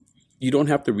you don't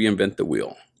have to reinvent the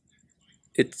wheel.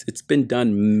 It's been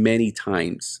done many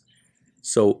times.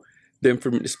 So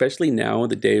especially now in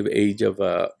the day of age of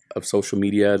social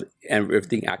media and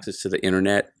everything access to the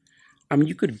internet. I mean,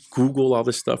 you could Google all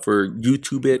this stuff or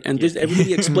YouTube it, and there's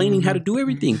everybody explaining how to do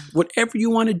everything. Whatever you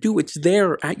want to do, it's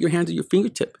there at your hands, at your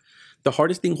fingertip. The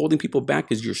hardest thing holding people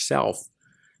back is yourself.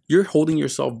 You're holding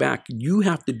yourself back. You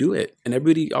have to do it. And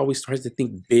everybody always tries to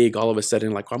think big all of a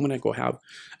sudden, like, oh, I'm going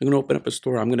to open up a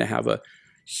store. I'm going to have a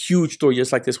huge store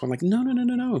just like this one. Like,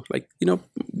 no. Like,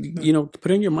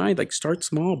 put in your mind, like, start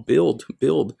small, build.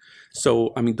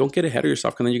 So, I mean, don't get ahead of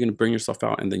yourself, because then you're going to burn yourself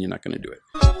out, and then you're not going to do it.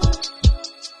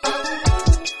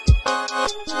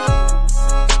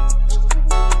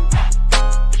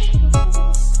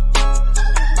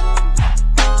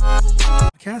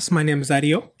 My name is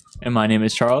Adio. And my name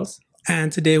is Charles.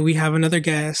 And today we have another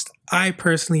guest. I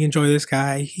personally enjoy this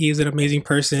guy. He is an amazing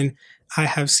person. I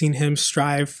have seen him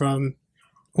strive from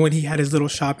when he had his little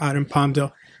shop out in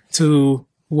Palmdale to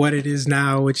what it is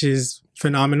now, which is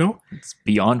phenomenal. It's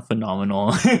beyond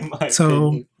phenomenal.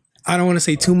 So I don't want to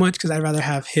say too much, because I'd rather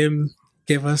have him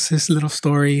give us his little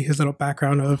story, his little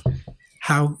background of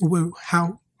how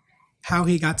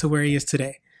he got to where he is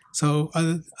today. So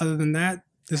other than that,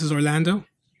 this is Orlando.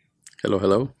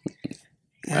 Hello.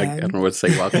 I don't know what to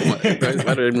say. Welcome. I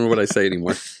don't even know what I say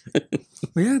anymore.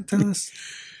 Well, yeah, tell us,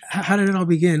 how did it all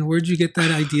begin? Where did you get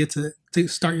that idea to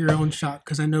start your own shop?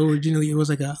 Because I know originally it was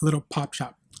like a little pop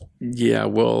shop. Yeah,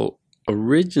 well,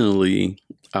 originally,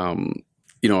 I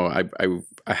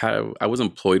was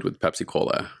employed with Pepsi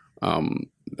Cola.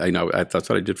 That's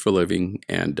what I did for a living,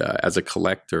 and as a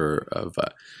collector of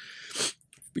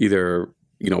either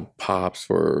pops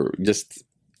or just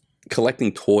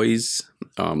collecting toys.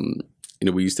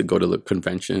 We used to go to the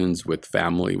conventions with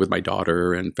my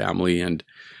daughter and family, and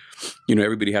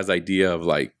everybody has the idea of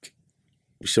like,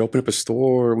 we should open up a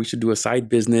store, we should do a side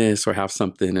business or have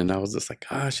something. And I was just like,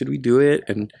 should we do it?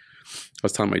 And I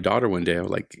was telling my daughter one day, I was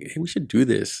like, hey, we should do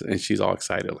this. And she's all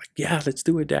excited, like, yeah, let's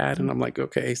do it, Dad. And I'm like,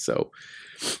 okay. So,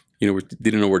 we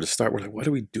didn't know where to start. We're like, what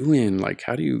are we doing? Like,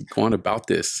 how do you go on about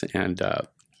this? And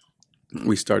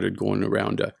we started going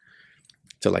around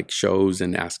to like shows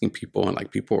and asking people, and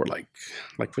like people were like,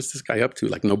 what's this guy up to?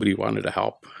 Like, nobody wanted to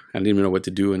help. I didn't even know what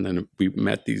to do. And then we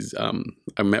met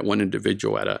I met one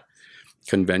individual at a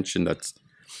convention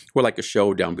like a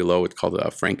show down below. It's called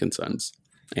Frankensons,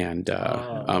 and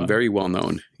very well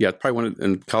known. Yeah, it's probably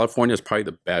in California, it's probably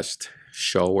the best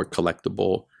show or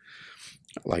collectible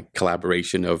like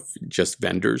collaboration of just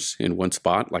vendors in one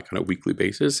spot, like on a weekly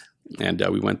basis. And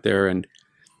we went there, and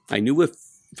I knew with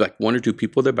like one or two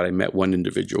people there, but I met one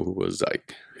individual who was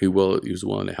like, he was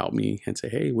willing to help me and say,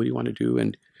 hey, what do you want to do?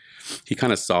 And he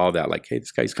kind of saw that, like, hey,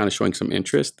 this guy's kind of showing some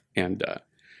interest. And,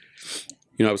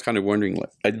 I was kind of wondering,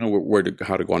 like, I didn't know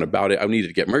how to go on about it. I needed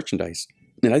to get merchandise,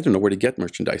 and I didn't know where to get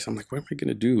merchandise. I'm like, what am I going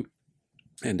to do?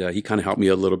 And he kind of helped me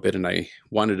a little bit. And I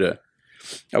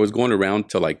was going around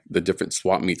to like the different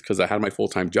swap meets, because I had my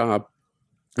full-time job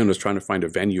and was trying to find a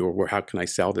venue or how can I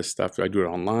sell this stuff? Do I do it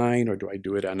online, or do I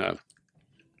do it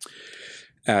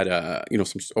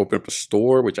open up a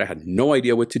store, which I had no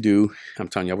idea what to do. I'm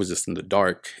telling you, I was just in the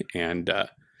dark. And,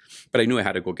 but I knew I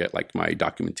had to go get like my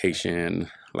documentation,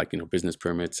 like, business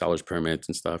permits, seller's permits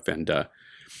and stuff. And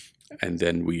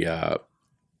then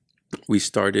we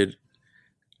started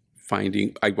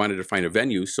I wanted to find a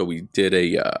venue. So we did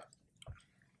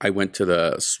I went to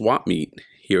the swap meet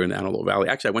here in the Antelope Valley.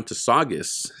 Actually, I went to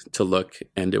Saugus to look,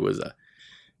 and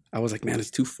I was like, man,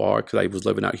 it's too far, because I was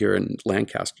living out here in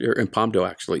Lancaster, in Palmdale,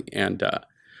 actually. And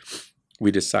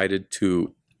we decided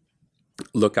to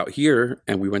look out here,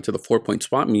 and we went to the 4 Point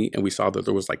swap meet, and we saw that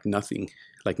there was like nothing.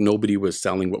 Like, nobody was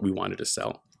selling what we wanted to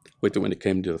sell when it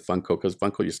came to the Funko, because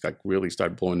Funko just really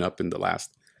started blowing up in the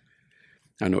last,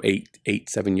 I don't know,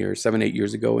 7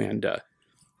 years ago. And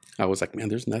I was like, man,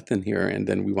 there's nothing here. And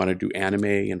then we wanted to do anime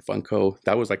and Funko.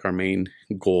 That was like our main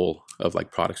goal of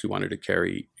like products we wanted to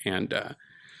carry. And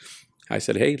I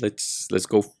said, hey, let's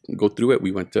go through it.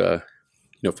 We went to,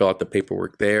 fill out the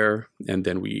paperwork there, and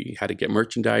then we had to get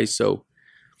merchandise. So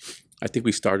I think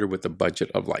we started with a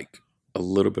budget of like a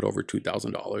little bit over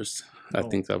 $2,000. I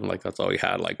think that's all we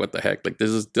had. Like, what the heck? Like, this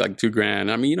is like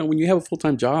 $2,000. I mean, when you have a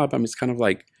full-time job, I mean, it's kind of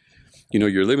like,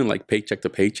 you're living like paycheck to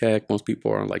paycheck. Most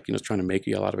people are like, trying to make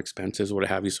you a lot of expenses or what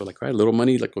have you. So like, all right, little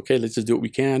money, like, okay, let's just do what we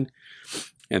can.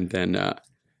 And then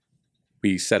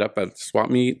we set up at the swap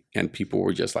meet, and people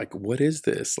were just like, what is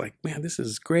this? Like, man, this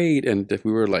is great. And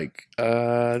we were like,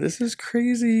 this is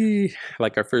crazy.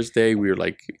 Like, our first day, we were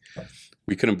like,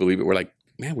 we couldn't believe it. We're like,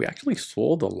 man, we actually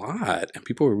sold a lot, and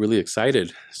people were really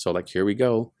excited. So like, here we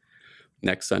go.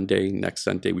 next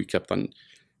Sunday. We kept on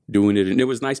doing it, and it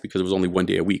was nice because it was only one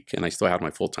day a week, and I still had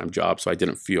my full-time job, so I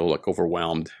didn't feel like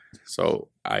overwhelmed. So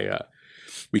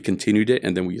we continued it,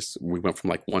 and then we went from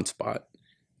like one spot,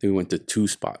 then we went to 2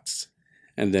 spots,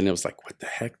 and then it was like, what the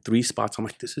heck, 3 spots? I'm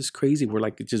like, this is crazy. We're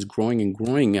like just growing and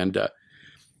growing, and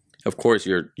of course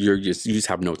you just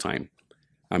have no time.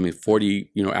 I mean,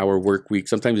 40 hour work week,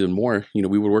 sometimes even more.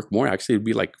 We would work more. Actually, it'd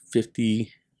be like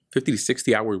 50 to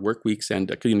 60 hour work weeks,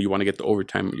 and you want to get the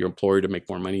overtime, your employer, to make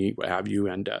more money, what have you,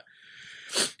 and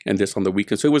this on the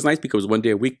weekend. So it was nice because it was one day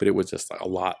a week, but it was just a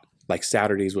lot. Like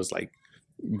Saturdays was like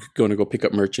going to go pick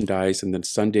up merchandise, and then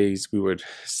Sundays we would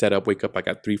set up, wake up like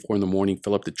at 3-4 in the morning,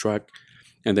 fill up the truck,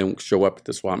 and then show up at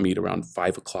the swap meet around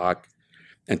 5 o'clock,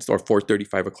 and or 4:30,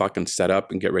 5 o'clock, and set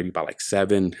up and get ready by like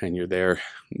 7, and you're there,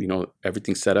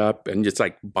 everything's set up, and just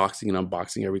like boxing and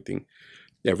unboxing everything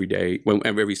every day,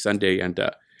 every Sunday, and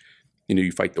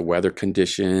you fight the weather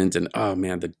conditions, and oh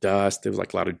man, the dust. There was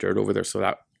like a lot of dirt over there, so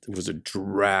that was a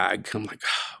drag. I'm like,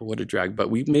 oh, what a drag!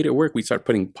 But we made it work. We started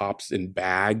putting pops in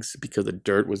bags because the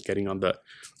dirt was getting on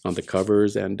the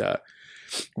covers, and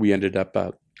we ended up.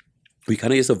 We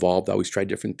kind of just evolved. Always tried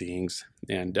different things,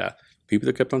 and people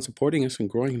that kept on supporting us and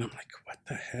growing. And I'm like, what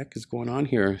the heck is going on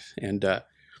here? And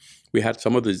we had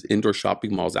some of these indoor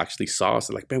shopping malls actually saw us.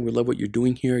 They're like, man, we love what you're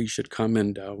doing here. You should come,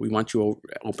 and we want you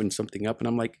to open something up. And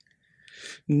I'm like,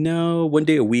 no, one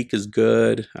day a week is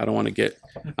good. I don't want to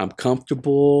I'm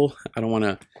comfortable. I don't want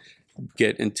to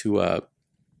get into I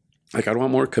don't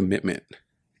want more commitment.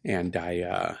 And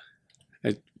I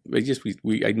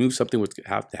knew something would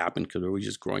have to happen because we were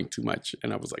just growing too much.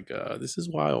 And I was like, this is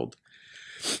wild.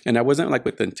 And I wasn't like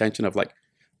with the intention of like,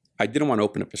 I didn't want to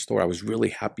open up a store. I was really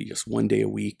happy just one day a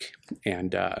week.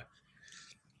 And the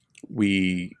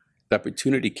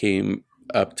opportunity came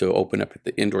up to open up at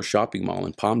the indoor shopping mall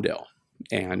in Palmdale.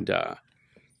 And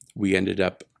we ended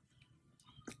up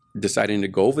deciding to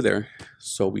go over there.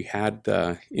 So we had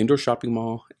the indoor shopping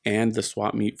mall and the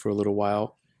swap meet for a little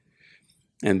while.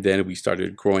 And then we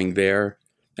started growing there.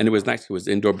 And it was nice. It was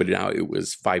indoor, but now it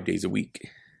was 5 days a week.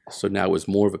 So now it was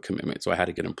more of a commitment. So I had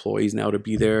to get employees now to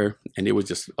be there. And it was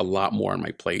just a lot more on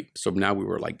my plate. So now we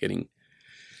were like getting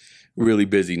really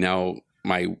busy. Now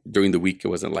during the week, it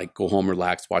wasn't like go home,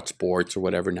 relax, watch sports or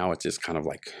whatever. Now it's just kind of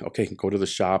like, okay, go to the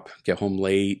shop, get home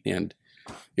late. And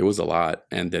it was a lot.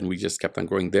 And then we just kept on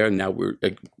growing there. And now we're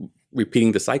like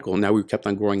repeating the cycle. Now we kept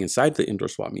on growing inside the indoor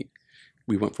swap meet.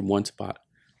 We went from 1 spot,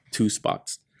 2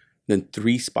 spots, then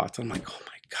 3 spots. I'm like, oh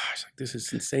my gosh, like this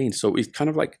is insane. So it's kind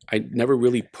of like, I never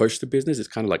really pushed the business. It's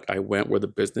kind of like I went where the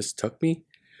business took me.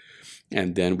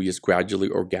 And then we just gradually,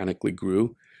 organically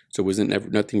grew. So it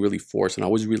wasn't nothing really forced. And I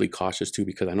was really cautious too,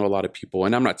 because I know a lot of people,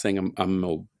 and I'm not saying I'm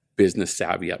no business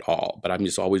savvy at all, but I'm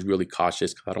just always really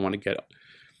cautious because I don't want to get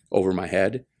over my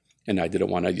head. And I didn't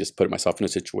want to just put myself in a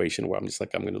situation where I'm just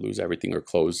like, I'm going to lose everything or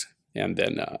close. And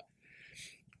then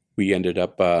we ended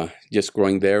up just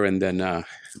growing there. And then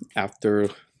after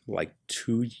like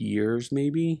 2 years,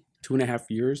 maybe 2.5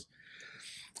 years,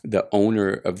 the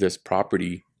owner of this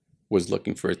property was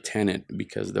looking for a tenant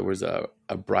because there was a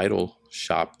bridal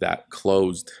shop that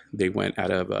closed. They went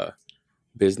out of a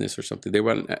business or something.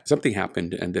 Something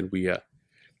happened, and then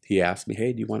he asked me,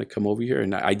 "Hey, do you want to come over here?"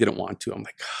 And I didn't want to. I'm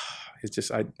like, it's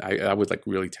just I was like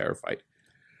really terrified,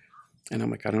 and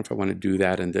I'm like, I don't know if I want to do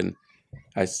that. And then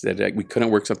I said we couldn't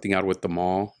work something out with the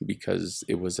mall because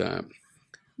it was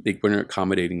they weren't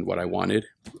accommodating what I wanted,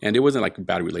 and it wasn't like a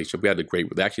bad relationship. We had a great.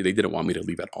 Actually, they didn't want me to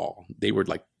leave at all. They were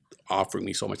like offering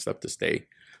me so much stuff to stay,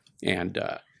 and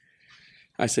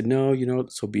I said no,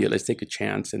 so be it. Let's take a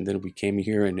chance. And then we came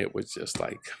here, and it was just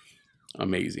like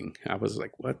amazing. I was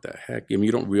like, what the heck? I mean,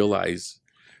 you don't realize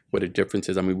what a difference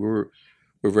is. I mean, we're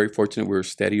very fortunate. We were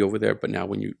steady over there, but now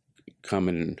when you come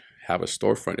and have a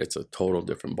storefront, it's a total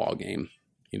different ball game.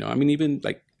 I mean, even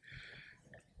like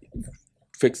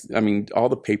all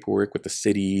the paperwork with the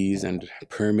cities and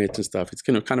permits and stuff. It's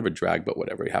kind of a drag, but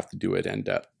whatever, you have to do it, and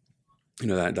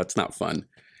that's not fun.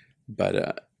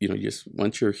 But just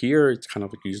once you're here, it's kind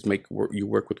of like you just you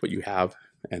work with what you have,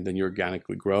 and then you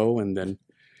organically grow. And then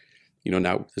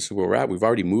now this is where we're at. We've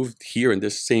already moved here in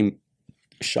this same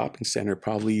shopping center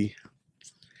probably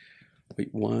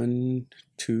 1,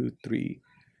 2, 3,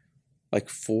 like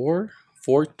four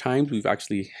times we've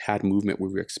actually had movement where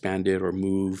we expanded or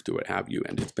moved or what have you,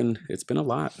 and it's been a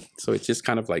lot. So it's just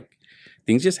kind of like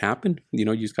things just happen.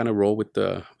 You just kind of roll with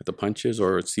the punches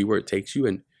or see where it takes you,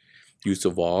 and you just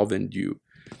evolve and you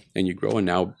grow. And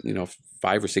now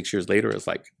 5 or 6 years later, it's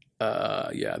like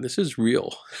yeah, this is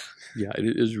real. Yeah,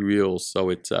 it is real. So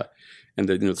it's and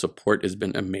the support has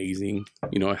been amazing.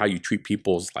 How you treat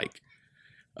people is like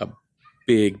a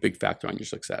big factor on your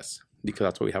success, because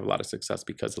that's why we have a lot of success,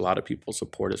 because a lot of people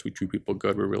support us. We treat people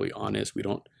good. We're really honest. We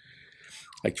don't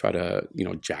like try to,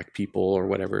 jack people or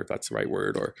whatever, if that's the right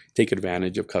word, or take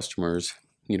advantage of customers,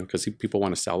 because people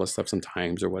want to sell us stuff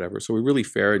sometimes or whatever. So we're really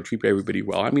fair and treat everybody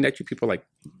well. I mean, I treat people like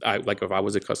if I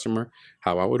was a customer,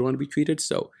 how I would want to be treated.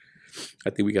 So I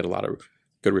think we get a lot of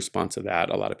good response to that.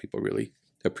 A lot of people really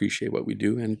appreciate what we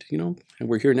do, and and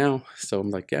we're here now. So I'm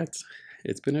like, yeah,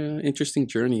 it's been an interesting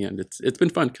journey, and it's been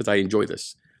fun because I enjoy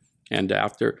this. And I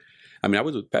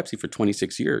was with Pepsi for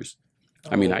 26 years.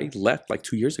 I mean, I left like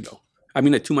 2 years ago.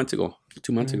 2 months ago.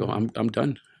 2 months ago, I'm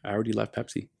done. I already left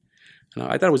Pepsi. And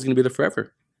I thought I was going to be there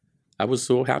forever. I was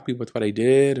so happy with what I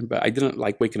did, but I didn't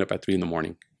like waking up at 3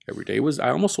 a.m. every day. I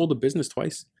almost sold the business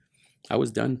twice. I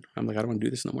was done. I'm like, I don't want to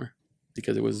do this no more,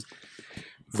 because it was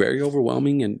very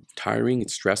overwhelming and tiring and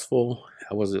stressful.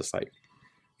 I was just like,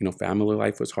 family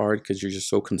life was hard because you're just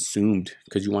so consumed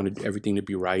because you wanted everything to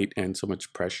be right, and so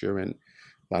much pressure and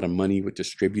a lot of money with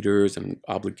distributors and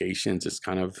obligations. It's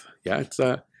kind of,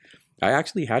 I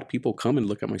actually had people come and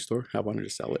look at my store. I wanted to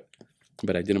sell it,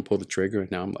 but I didn't pull the trigger.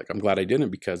 And now I'm glad I didn't,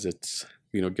 because it's,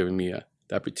 giving me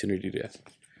the opportunity to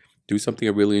do something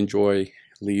I really enjoy,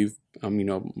 leave,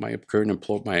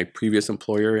 my previous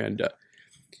employer, and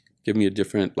give me a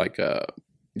different,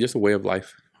 just a way of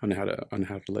life on how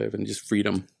to live, and just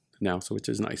freedom now. So, which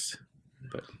is nice.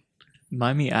 But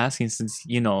mind me asking, since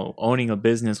owning a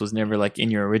business was never like in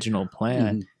your original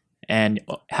plan, and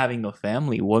having a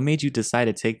family, what made you decide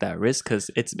to take that risk?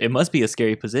 Because it must be a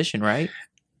scary position, right?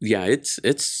 Yeah,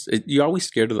 you're always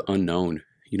scared of the unknown.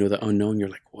 The unknown. You're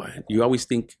like, what? You always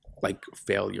think like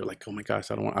failure. Like, oh my gosh,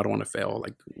 I don't want to fail.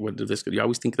 Like, what did this? You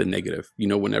always think the negative.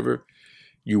 Whenever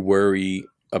you worry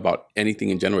about anything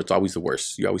in general, it's always the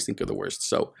worst. You always think of the worst.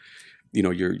 So,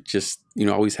 you're just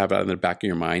always have that in the back of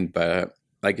your mind. But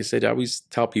like I said, I always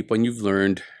tell people, and you've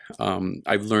learned.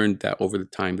 I've learned that over the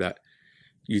time that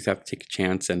you have to take a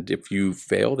chance, and if you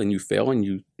fail, then you fail, and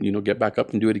you get back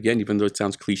up and do it again, even though it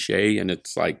sounds cliche, and it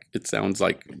sounds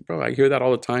like, bro, I hear that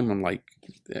all the time. I'm like,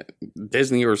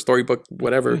 Disney or storybook,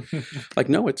 whatever. Like,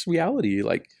 no, it's reality.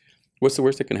 Like, what's the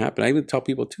worst that can happen? I even tell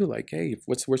people too, like, hey,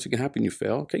 what's the worst that can happen? You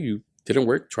fail. Okay, you didn't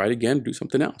work. Try it again. Do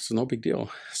something else. It's no big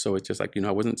deal. So it's just like,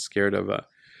 I wasn't scared of a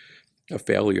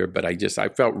failure, but I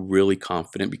felt really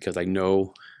confident, because I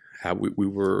know how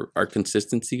our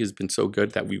consistency has been so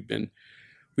good that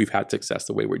we've had success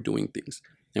the way we're doing things,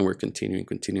 and we're continuing.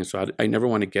 So I never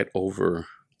want to get over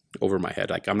my head.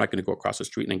 Like, I'm not going to go across the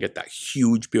street and get that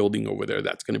huge building over there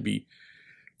that's going to be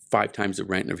 5 times the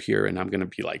rent of here, and I'm going to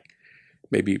be like,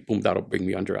 maybe boom, that'll bring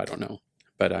me under. I don't know.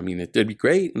 But it'd be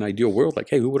great in an ideal world. Like,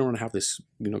 hey, who wouldn't want to have this,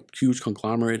 huge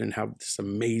conglomerate and have this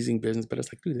amazing business? But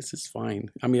it's like, dude, this is fine.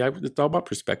 It's all about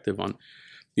perspective on,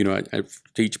 to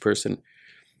each person.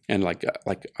 And like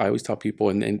I always tell people,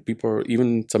 and people are,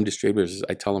 even some distributors,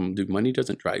 I tell them, dude, money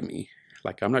doesn't drive me.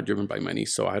 Like, I'm not driven by money.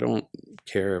 So I don't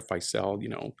care if I sell,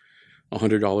 $100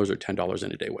 or $10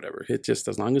 in a day, whatever. It's just,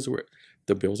 as long as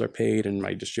the bills are paid and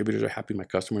my distributors are happy, my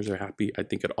customers are happy, I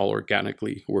think it all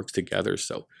organically works together.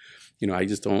 So,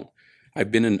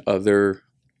 I've been in other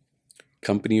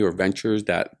company or ventures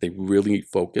that they really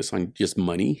focus on just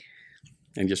money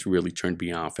and just really turned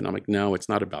me off. And I'm like, no, it's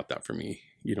not about that for me.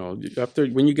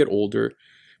 When you get older,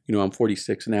 I'm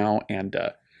 46 now, and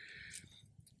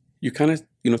you kind of,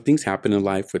 things happen in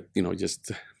life with,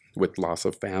 just with loss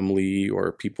of family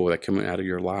or people that come out of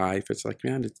your life. It's like,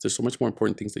 man, there's so much more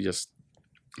important things than just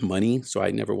money. So I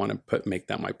never want to make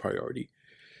that my priority.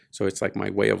 So it's like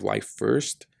my way of life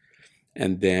first,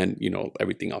 and then,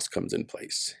 everything else comes in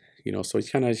place. So you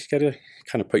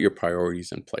gotta put your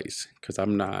priorities in place, because I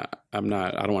don't want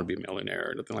to be a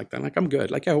millionaire or nothing like that. Like, I'm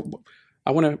good. Like,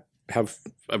 I want to have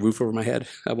a roof over my head.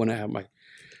 I want to have my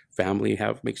family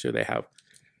make sure they have,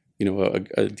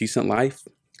 a decent life.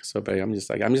 So, but I'm just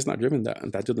not driven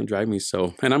that doesn't drive me.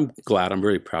 So, and I'm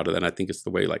very proud of that. And I think it's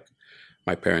the way, like,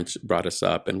 my parents brought us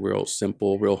up, and real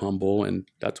simple, real humble. And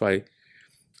that's why,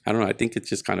 I don't know, I think it's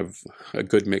just kind of a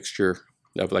good mixture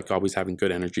of, like, always having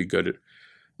good energy, good,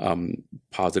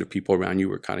 positive people around you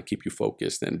who kind of keep you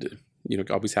focused, and,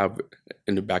 always have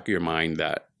in the back of your mind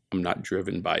that I'm not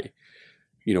driven by,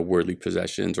 worldly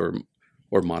possessions or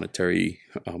monetary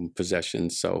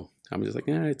possessions. So I'm just like,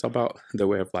 it's about the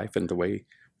way of life, and the way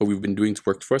what we've been doing has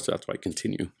worked for us. So that's why I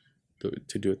continue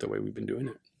to do it the way we've been doing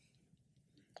it.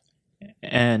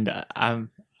 And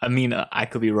I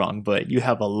could be wrong, but you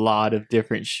have a lot of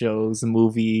different shows,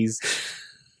 movies,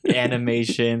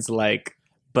 animations. Like,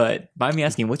 But mind me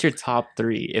asking, what's your top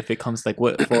three if it comes like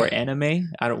what for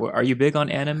anime? I don't. Are you big on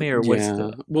anime or what's Yeah.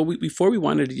 the? Well, before we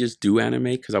wanted to just do anime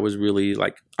because I was really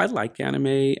like, I like anime.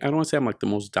 I don't want to say I'm like the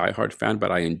most diehard fan,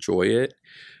 but I enjoy it.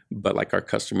 But like our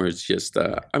customers just,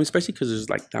 I mean, especially because there's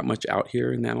like not much out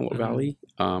here in the Antelope Valley.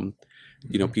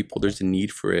 You know, people, there's a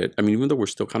need for it. I mean, even though we're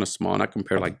still kind of small, not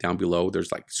compared like down below,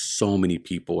 there's like so many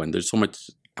people and there's so much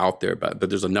out there, but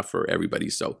there's enough for everybody.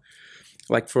 So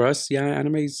like for us, yeah,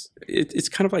 animes, it's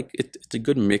kind of like it's a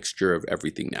good mixture of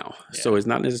everything now. So it's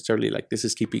not necessarily like this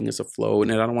is keeping us afloat.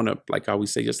 And I don't want to, like I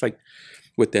always say, just like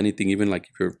with anything, even like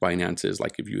if your finances,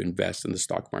 like if you invest in the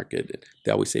stock market,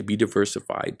 they always say be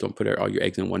diversified. Don't put all your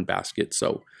eggs in one basket.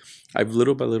 So I've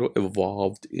little by little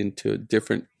evolved into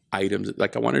different items.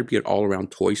 Like I wanted to be an all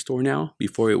around toy store now.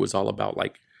 Before it was all about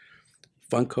like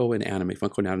Funko and anime.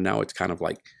 Funko now it's kind of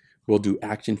like we'll do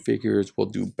action figures, we'll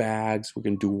do bags, we're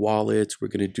gonna do wallets, we're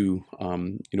gonna do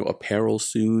apparel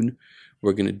soon.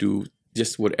 We're gonna do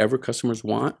just whatever customers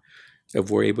want. If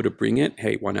we're able to bring it,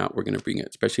 hey, why not? We're gonna bring it,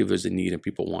 especially if there's a need and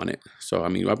people want it. So I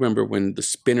mean, I remember when the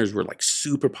spinners were like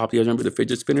super popular. I remember the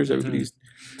fidget spinners. Everybody's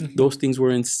those things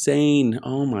were insane.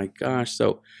 Oh my gosh.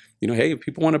 So hey, if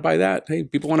people want to buy that, hey,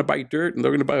 people want to buy dirt and they're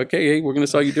going to buy, okay, hey, we're going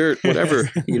to sell you dirt, whatever.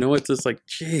 It's just like,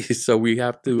 geez. So we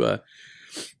have to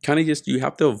kind of just, you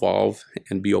have to evolve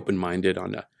and be open-minded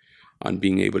on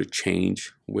being able to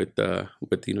change with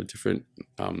different,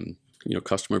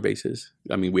 customer bases.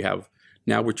 I mean,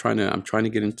 I'm trying to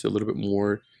get into a little bit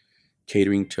more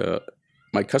catering to,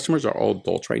 my customers are all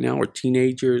adults right now or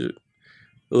teenagers,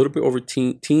 a little bit over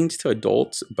teens to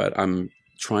adults, but I'm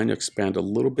trying to expand a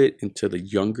little bit into the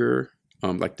younger,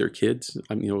 like their kids.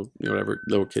 I mean, whatever,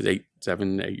 little kids,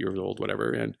 7, 8 years old, whatever,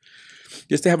 and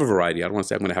just to have a variety. I don't want to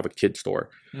say I'm going to have a kid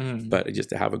store, but just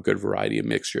to have a good variety of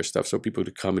mixture of stuff, so people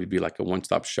could come and be like a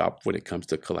one-stop shop when it comes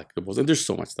to collectibles. And there's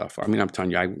so much stuff. I mean, I'm telling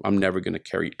you, I'm never going to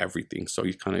carry everything. So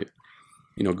you kind of,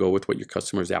 go with what your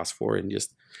customers ask for and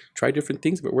just try different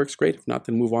things. If it works, great. If not,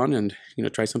 then move on and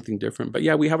try something different. But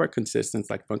yeah, we have our consistence.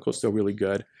 Like Funko's still really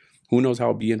good. Who knows how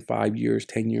it'll be in 5 years,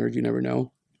 10 years? You never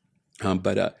know.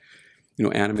 But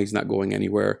anime's not going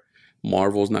anywhere.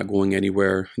 Marvel's not going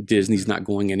anywhere. Disney's not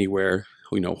going anywhere.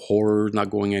 Horror's not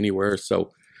going anywhere.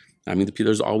 So, I mean,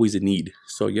 there's always a need.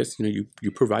 So yes,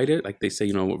 you provide it. Like they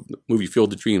say, movie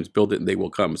Field of Dreams, build it and they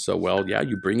will come. So, well, yeah,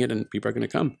 you bring it and people are going to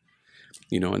come.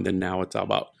 And then now it's all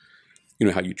about,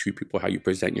 how you treat people, how you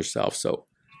present yourself. So,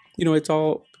 it's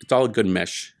all a good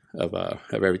mesh of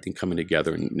everything coming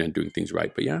together and doing things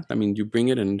right. But yeah, I mean, you bring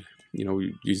it and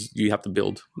you have to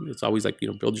build. It's always like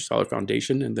build your solid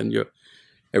foundation and then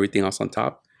everything else on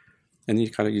top, and you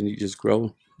kind of you just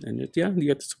grow. And you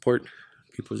get to support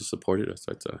people who supported us.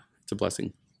 So it's a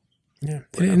blessing. Yeah,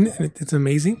 and it's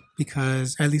amazing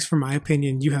because at least from my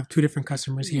opinion, you have two different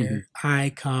customers here.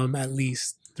 I come at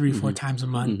least 3-4 times a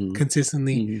month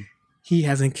consistently. He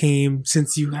hasn't came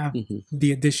since you have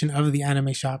the addition of the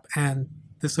anime shop and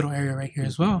this little area right here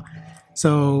as well.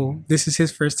 So this is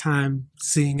his first time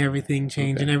seeing everything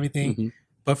change and everything.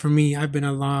 But for me, I've been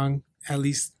along at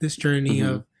least this journey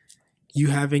of you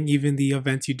having even the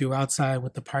events you do outside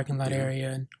with the parking lot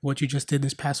area and what you just did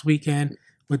this past weekend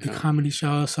with the comedy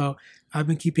show. So I've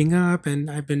been keeping up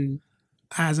and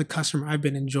as a customer, I've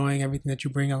been enjoying everything that you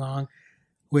bring along,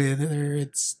 whether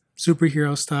it's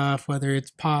superhero stuff, whether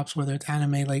it's pops, whether it's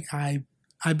anime. Like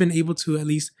I've been able to at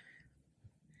least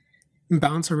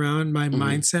bounce around my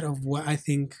mindset of what I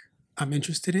think I'm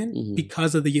interested in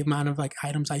because of the amount of like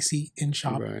items I see in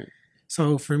shop. Right.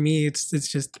 So for me, it's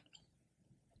just,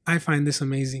 I find this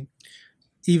amazing,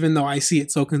 even though I see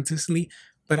it so consistently,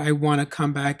 but I want to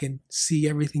come back and see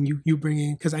everything you bring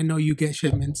in because I know you get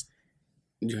shipments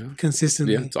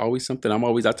consistently. Yeah, it's always something.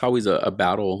 That's always a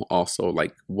battle also.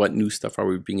 Like what new stuff are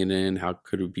we bringing in? How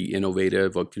could we be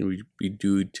innovative? What can we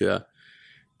do to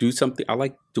do something? I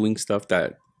like doing stuff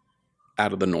that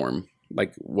out of the norm,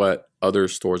 like what other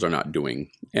stores are not doing.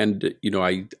 And,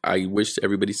 I wish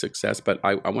everybody success, but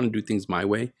I want to do things my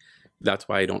way. That's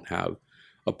why I don't have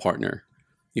a partner.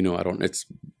 It's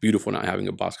beautiful not having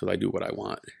a boss because I do what I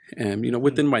want. And,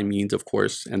 within my means, of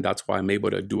course, and that's why I'm able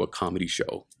to do a comedy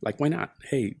show. Like, why not?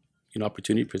 Hey,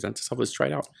 opportunity presents itself. Let's try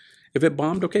it out. If it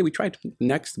bombed, okay, we tried.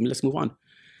 Next, let's move on.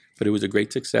 But it was a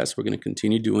great success. We're going to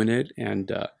continue doing it.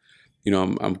 And,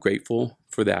 I'm grateful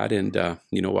for that. And, I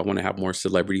want to have more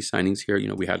celebrity signings here.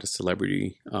 We had a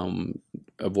celebrity,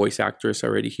 a voice actress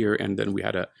already here. And then we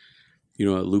had a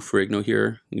Lou Ferrigno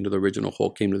here. The original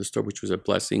Hulk came to the store, which was a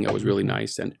blessing. That was really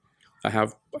nice. And I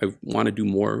want to do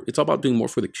more. It's all about doing more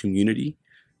for the community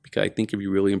because I think if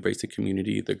you really embrace the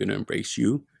community, they're going to embrace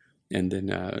you. And then,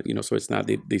 so it's not,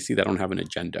 they see that I don't have an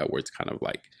agenda where it's kind of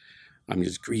like, I'm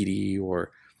just greedy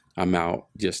or I'm out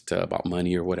just about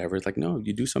money or whatever. It's like, no,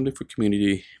 you do something for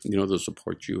community, they'll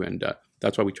support you. And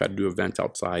that's why we try to do events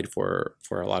outside for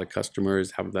a lot of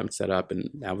customers, have them set up and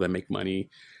have them make money,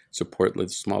 support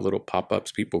small little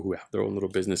pop-ups, people who have their own little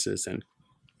businesses. And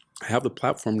I have the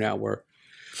platform now where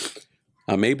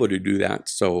I'm able to do that.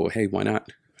 So, hey, why not?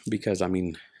 Because, as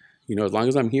long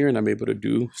as I'm here and I'm able to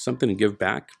do something and give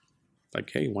back, like,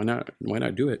 hey, why not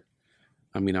do it?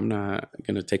 I'm not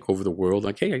going to take over the world.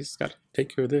 Like, hey, I just got to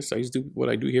take care of this. I just do what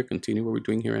I do here, continue what we're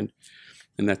doing here, and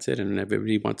that's it. And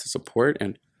everybody wants to support,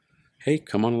 and hey,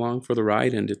 come on along for the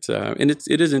ride. And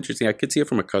it is interesting. I could see it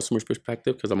from a customer's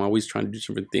perspective because I'm always trying to do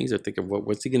different things. I think of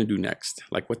what's he going to do next?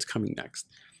 Like, what's coming next?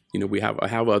 I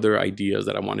have other ideas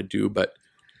that I want to do, but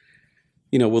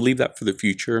we'll leave that for the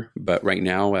future. But right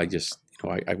now, I just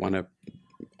I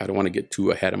don't want to get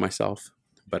too ahead of myself.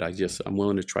 But I'm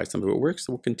willing to try something. If it works,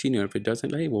 we'll continue. And if it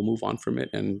doesn't, hey, we'll move on from it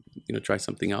and, try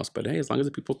something else. But hey, as long as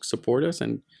the people support us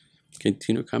and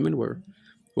continue coming,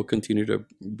 we'll continue to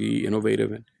be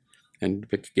innovative and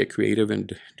get creative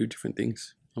and do different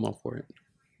things. I'm all for it.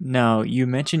 Now, you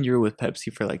mentioned you were with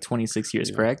Pepsi for like 26 years,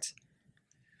 correct?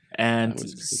 And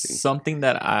something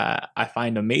that I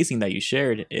find amazing that you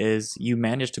shared is you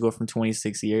managed to go from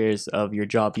 26 years of your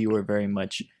job you were very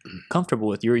much comfortable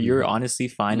with. You're honestly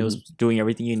fine. It was doing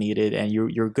everything you needed and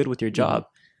you're good with your job.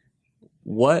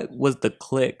 What was the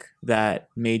click that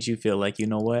made you feel like, you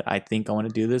know what, I think I want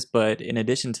to do this? But in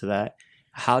addition to that,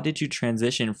 how did you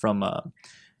transition from a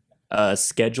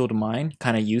scheduled mind,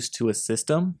 kind of used to a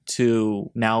system, to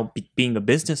now being a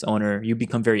business owner? You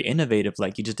become very innovative.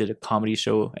 Like, you just did a comedy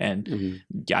show, and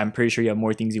I'm pretty sure you have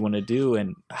more things you want to do.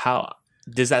 And how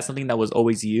is that something that was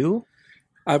always you?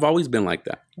 I've always been like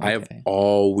that. Okay. I have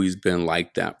always been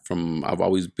like that. I've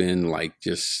always been like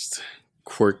just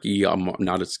quirky. I'm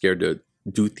not as scared to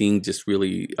do things. Just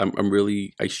really,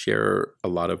 I share a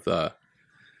lot of the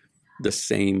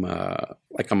same.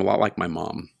 Like, I'm a lot like my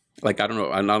mom. Like, I don't know,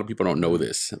 a lot of people don't know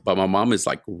this, but my mom is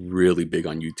like really big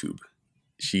on YouTube.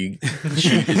 She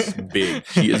is big.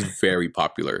 She is very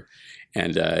popular,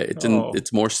 and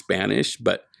it's more Spanish.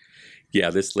 But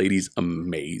yeah, this lady's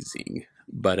amazing.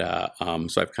 But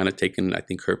so I've kind of taken, I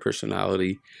think, her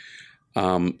personality.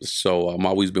 So I'm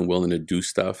always been willing to do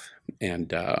stuff, and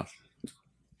but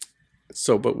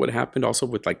what happened also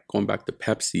with like going back to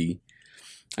Pepsi.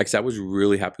 Like, I was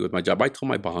really happy with my job. I told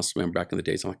my boss, man, back in the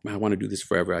days, I'm like, man, I want to do this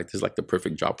forever. This is like the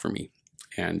perfect job for me.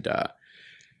 And,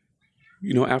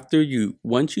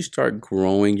 once you start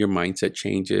growing, your mindset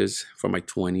changes from my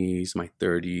 20s, my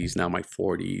 30s, now my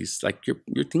 40s. Like,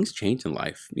 your things change in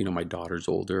life. My daughter's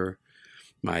older.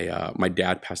 My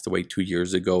dad passed away 2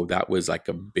 years ago. That was like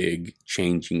a big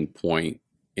changing point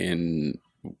in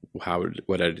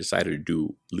what I decided to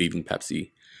do, leaving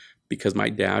Pepsi. Because my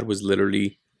dad was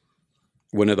literally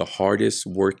one of the hardest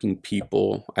working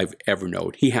people I've ever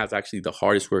known. He has actually the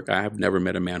hardest work. I have never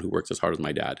met a man who works as hard as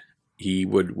my dad. He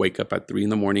would wake up at 3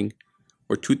 a.m. or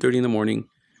 2:30 a.m,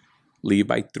 leave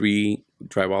by 3,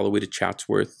 drive all the way to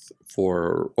Chatsworth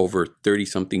for over 30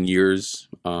 something years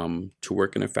to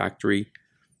work in a factory,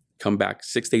 come back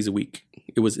 6 days a week.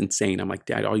 It was insane. I'm like,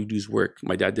 Dad, all you do is work.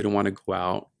 My dad didn't want to go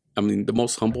out. The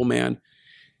most humble man.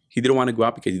 He didn't want to go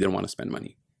out because he didn't want to spend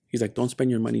money. He's like, don't spend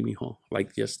your money, mijo.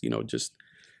 Like, just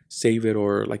save it.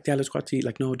 Or like, Dad, let's go out to eat.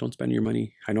 Like, no, don't spend your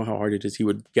money. I know how hard it is. He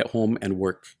would get home and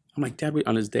work. I'm like, Dad would,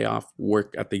 on his day off,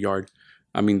 work at the yard.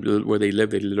 Where they live,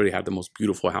 they literally had the most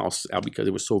beautiful house out because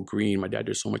it was so green. My dad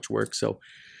did so much work. So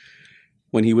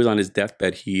when he was on his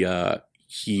deathbed, he always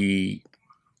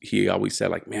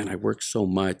said, like, man, I worked so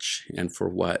much, and for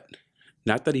what?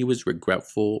 Not that he was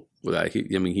regretful. That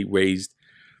he raised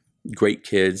great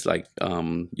kids, like,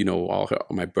 all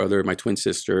my brother, my twin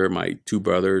sister, my 2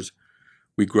 brothers.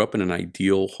 We grew up in an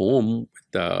ideal home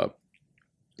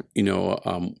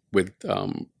with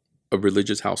a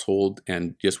religious household,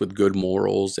 and just with good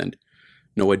morals and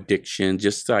no addiction,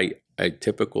 just a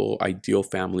typical ideal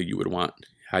family you would want,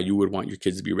 how you would want your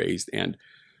kids to be raised.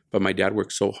 But my dad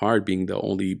worked so hard, being the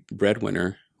only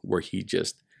breadwinner, where he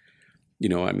just,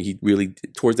 he really,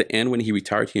 towards the end when he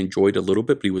retired, he enjoyed a little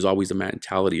bit, but he was always a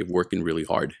mentality of working really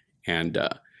hard. And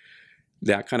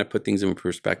that kind of put things in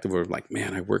perspective of like,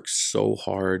 man, I work so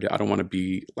hard. I don't want to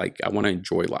be like, I want to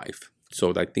enjoy life.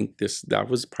 So I think that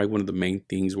was probably one of the main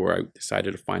things where I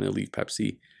decided to finally leave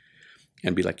Pepsi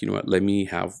and be like, you know what,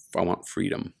 I want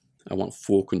freedom. I want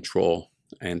full control.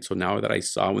 And so now that I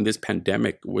saw when this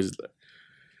pandemic was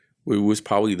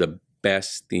probably the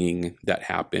best thing that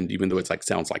happened, even though it's like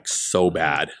sounds like so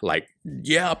bad, like,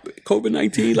 yeah,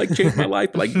 COVID-19 like changed my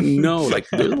life. Like, no, like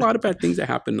there's a lot of bad things that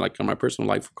happened like in my personal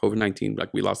life for COVID-19.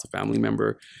 Like, we lost a family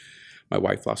member, My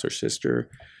wife lost her sister,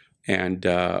 and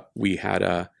we had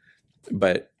a.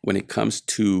 But when it comes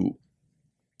to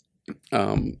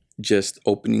just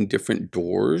opening different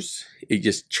doors, it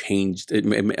just changed.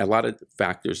 A lot of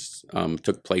factors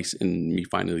took place in me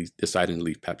finally deciding to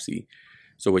leave Pepsi.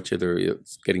 So which either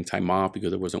it's getting time off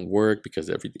because it wasn't work, because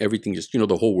everything just,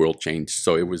 the whole world changed.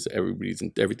 So it was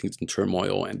everything's in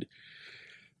turmoil, and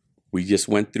we just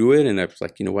went through it. And I was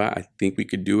like, you know what, I think we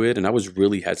could do it. And I was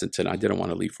really hesitant. I didn't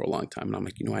want to leave for a long time. And I'm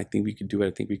like, I think we could do it.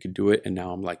 I think we could do it. And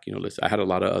now I'm like, listen, I had a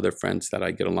lot of other friends that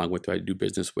I get along with, who I do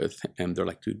business with, and they're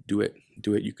like, dude, do it,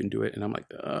 you can do it. And I'm like,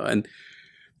 and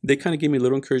they kind of gave me a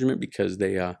little encouragement because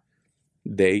they're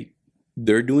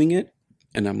doing it.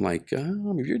 And I'm like,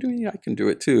 if you're doing it, I can do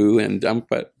it too. And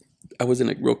but I was in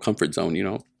a real comfort zone,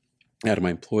 I had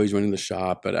my employees running the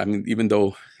shop. But I mean, even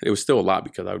though it was still a lot,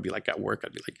 because I would be like at work,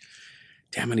 I'd be like,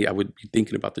 damn it, I would be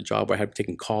thinking about the job. I had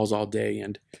taking calls all day.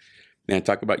 And man,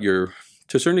 talk about to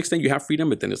a certain extent, you have freedom,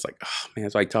 but then it's like, oh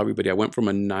man, so I tell everybody, I went from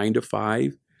a 9 to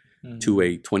 5 to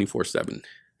a 24/7.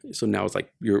 So now it's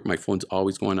like my phone's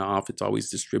always going off. It's always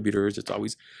distributors. It's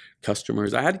always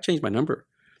customers. I had to change my number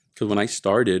because when I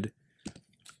started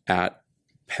at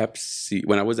Pepsi,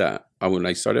 when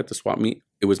I started at the swap meet,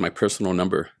 it was my personal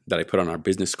number that I put on our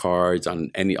business cards,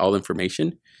 on all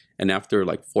information. And after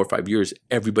like 4 or 5 years,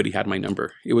 everybody had my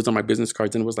number. It was on my business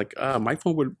cards, and it was like, my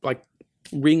phone would like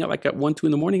ring at 1, 2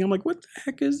 in the morning. I'm like, what the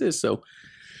heck is this? So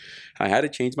I had to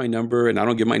change my number, and I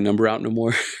don't give my number out no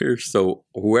more. So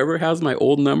whoever has my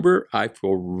old number, I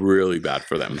feel really bad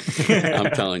for them.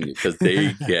 I'm telling you, because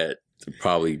they get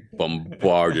probably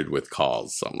bombarded with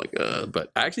calls. So I'm like,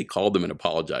 but I actually called them and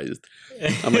apologized.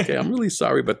 I'm like, hey, I'm really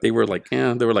sorry. But they were like,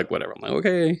 whatever. I'm like,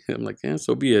 okay. I'm like, yeah,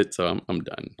 so be it. So I'm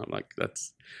done. I'm like,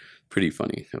 that's pretty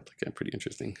funny. I'm like, yeah, pretty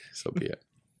interesting. So be it.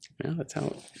 Yeah, that's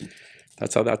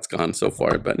how that's gone so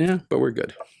far. But we're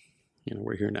good.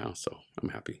 We're here now. So I'm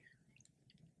happy.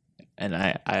 And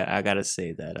I gotta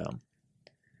say that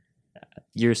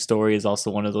your story is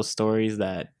also one of those stories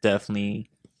that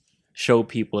definitely show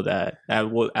people that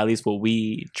at least what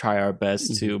we try our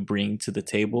best to bring to the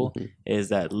table is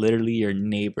that literally your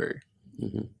neighbor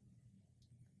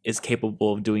is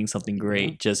capable of doing something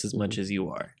great just as much as you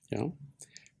are.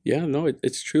 Yeah, no,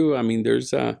 it's true. I mean, there's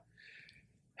the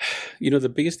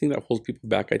biggest thing that holds people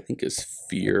back, I think, is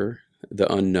fear,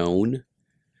 the unknown.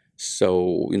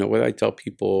 So, what I tell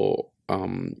people,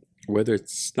 whether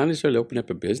it's not necessarily open up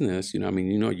a business,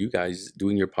 you guys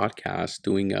doing your podcast,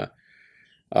 doing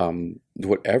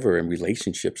whatever, in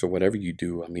relationships or whatever you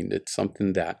do. I mean, it's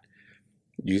something that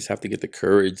you just have to get the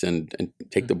courage and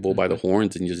take the bull by the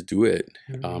horns and just do it.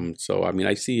 So, I mean,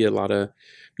 I see a lot of,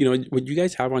 what you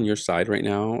guys have on your side right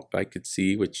now, I could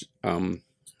see, which,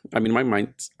 I mean, my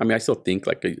mind, I still think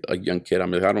like a young kid. I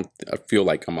mean, I feel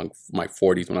like I'm on my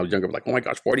 40s. When I was younger, I'm like, oh my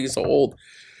gosh, 40 is so old.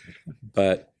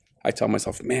 But I tell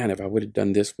myself, man, if I would have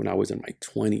done this when I was in my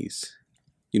 20s,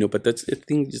 but that's the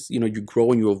thing, just, you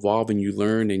grow and you evolve and you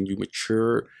learn and you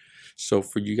mature. So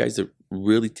for you guys to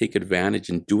really take advantage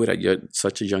and do it at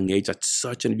such a young age,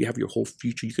 you have your whole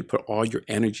future. You could put all your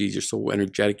energies. You're so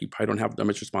energetic. You probably don't have that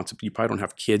much responsibility. You probably don't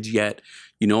have kids yet,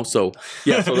 So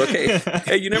yeah, so okay,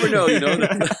 hey, you never know,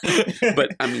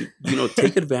 But I mean,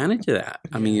 take advantage of that.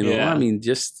 I mean, I mean,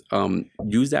 just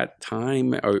use that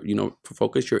time, or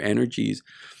focus your energies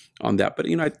on that. But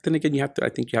then again, I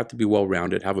think you have to be well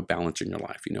rounded, have a balance in your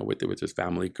life, with his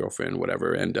family, girlfriend,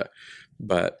 whatever. And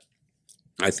but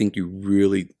I think you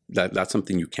really, that's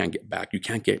something you can't get back. You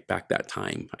can't get back that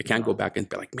time. I can't go back and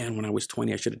be like, man, when I was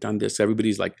 20, I should have done this.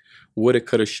 Everybody's like, woulda,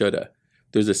 coulda, shoulda.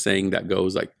 There's a saying that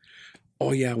goes like,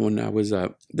 oh yeah, when I was,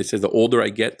 they says the older I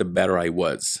get, the better I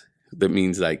was. That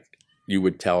means like you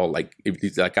would tell, like,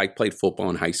 I played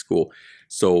football in high school.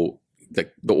 So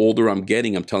the older I'm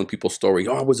getting, I'm telling people stories.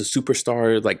 Oh, I was a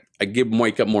superstar. Like I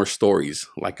make up more stories.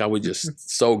 Like I was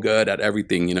just so good at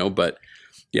everything, But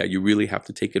yeah, you really have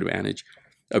to take advantage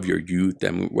of your youth,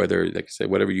 and whether, like I said,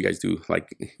 whatever you guys do, like,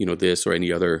 this or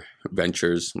any other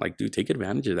ventures, like, take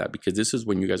advantage of that, because this is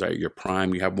when you guys are at your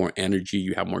prime. You have more energy,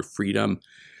 you have more freedom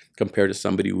compared to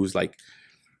somebody who's like,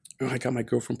 oh, I got my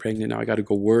girlfriend pregnant, now I got to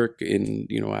go work in,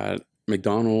 at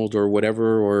McDonald's or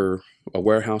whatever, or a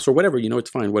warehouse or whatever, it's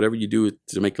fine. Whatever you do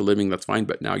to make a living, that's fine.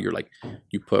 But now you're like,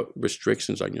 you put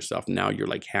restrictions on yourself. Now you're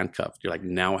like handcuffed. You're like,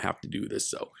 now I have to do this.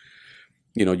 So,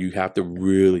 you have to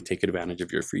really take advantage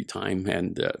of your free time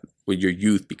and with your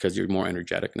youth, because you're more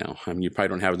energetic now. I mean, you probably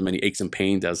don't have as many aches and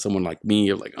pains as someone like me.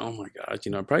 You're like, oh my gosh,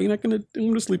 I'm probably I'm going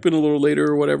to sleep in a little later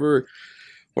or whatever.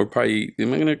 Or probably,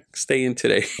 am I going to stay in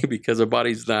today because our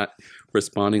body's not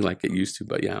responding like it used to.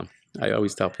 But yeah, I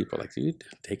always tell people, like, dude,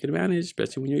 take advantage,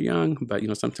 especially when you're young. But,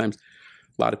 sometimes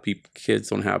lot of people, kids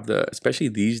don't have especially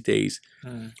these days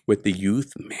with the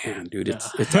youth, man, dude,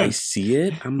 it's I see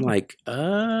it. I'm like,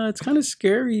 it's kind of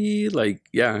scary. Like,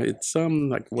 yeah, it's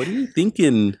like, what are you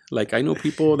thinking? Like, I know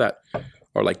people that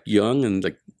are like young and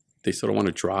like, they still don't want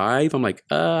to drive. I'm like,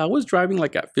 I was driving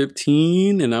like at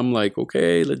 15 and I'm like,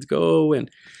 okay, let's go.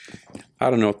 And I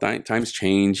don't know, times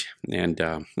change. And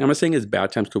I'm not saying it's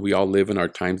bad times because we all live in our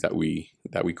times that we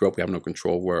grew up. We have no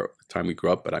control where time we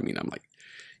grew up. But I mean, I'm like,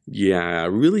 yeah,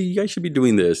 really, you guys should be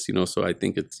doing this, So I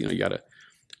think it's, you got to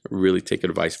really take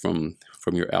advice from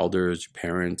your elders, your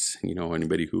parents,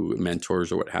 anybody who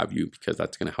mentors or what have you, because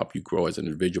that's going to help you grow as an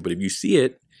individual. But if you see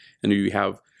it and you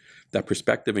have that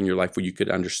perspective in your life where you could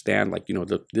understand, like,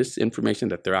 this information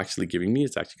that they're actually giving me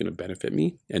is actually going to benefit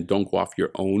me, and don't go off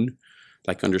your own,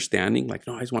 like, understanding, like,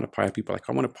 no, I just want to party. People like,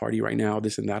 I want to party right now,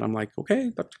 this and that. I'm like, okay,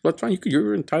 that's fine.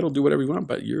 You're entitled to do whatever you want,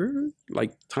 but you're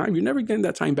like time, you're never getting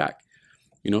that time back,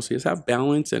 so just have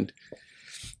balance and,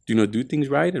 do things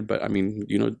right. But I mean,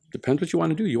 depends what you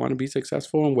want to do. You want to be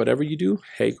successful in whatever you do,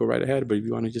 hey, go right ahead. But if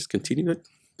you want to just continue it,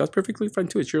 that's perfectly fine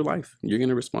too. It's your life. You're going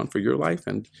to respond for your life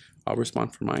and I'll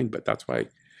respond for mine. But that's why,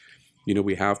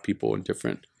 we have people in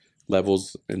different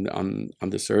levels on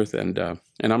this earth. And I'm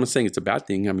not saying it's a bad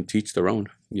thing. I mean, teach their own,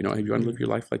 if you want to live your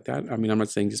life like that. I mean, I'm not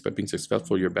saying just by being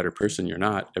successful, you're a better person. You're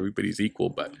not. Everybody's equal.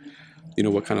 But,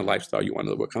 what kind of lifestyle you want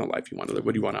to live, what kind of life you want to live,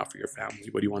 what do you want to offer your family?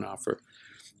 What do you want to offer,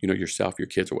 yourself, your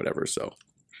kids or whatever. So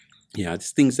yeah,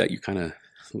 it's things that you kind of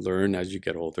learn as you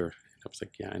get older. I was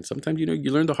like, yeah. And sometimes,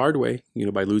 you learn the hard way,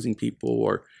 by losing people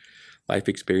or life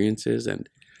experiences.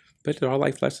 But they're all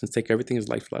life lessons. Take everything as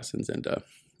life lessons and,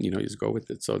 just go with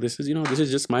it. So this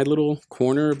is just my little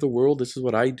corner of the world. This is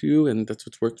what I do. And that's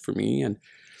what's worked for me. And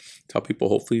tell people,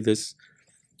 hopefully this,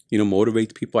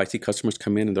 motivates people. I see customers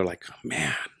come in and they're like, oh,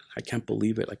 man, I can't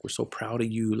believe it. Like, we're so proud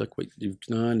of you. Like what you've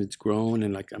done, it's grown.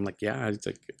 And like, I'm like, yeah, it's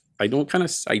like, I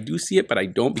do see it, but I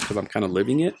don't, because I'm kind of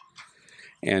living it.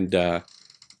 And,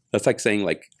 that's like saying,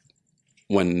 like,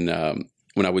 when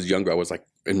I was younger, I was like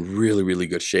in really, really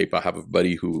good shape. I have a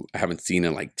buddy who I haven't seen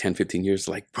in like 10, 15 years.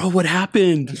 Like, bro, what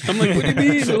happened? I'm like, what do you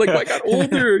mean? They're like, well, I got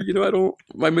older.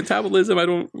 My metabolism, I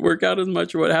don't work out as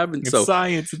much or what happened. It's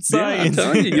science. I'm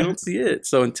telling you, you don't see it.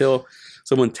 So until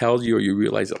someone tells you or you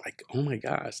realize it, like, oh my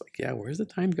gosh, like, yeah, where's the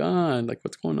time gone? Like,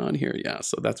 what's going on here? Yeah.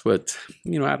 So that's what,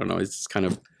 I don't know. It's just kind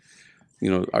of,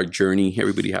 our journey.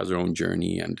 Everybody has their own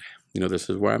journey. And, this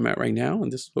is where I'm at right now,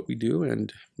 and this is what we do.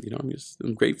 And,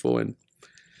 I'm grateful, and,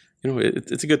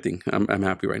 it's a good thing. I'm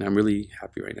happy right now. I'm really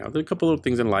happy right now. There are a couple little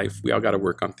things in life. We all got to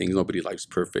work on things. Nobody's life's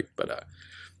perfect, but,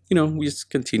 we just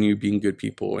continue being good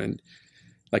people. And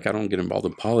like, I don't get involved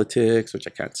in politics, which I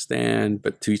can't stand,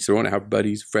 but to each their own. I have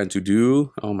buddies, friends who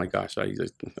do. Oh my gosh. I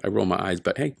roll my eyes,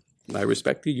 but hey, I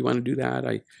respect you. You want to do that.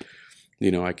 I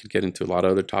could get into a lot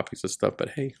of other topics and stuff, but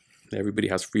hey, everybody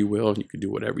has free will and you can do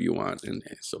whatever you want, and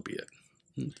so be it.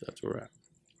 So that's where we're at.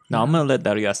 Now I'm going to let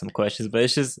Dario ask some questions, but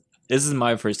this is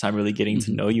my first time really getting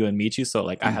to know you and meet you. So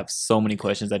like, I have so many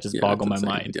questions that just boggle my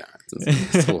mind. Yeah,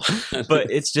 it's but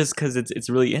it's just because it's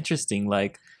really interesting.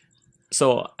 Like,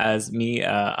 so as me,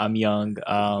 I'm young.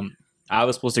 I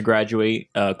was supposed to graduate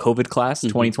COVID class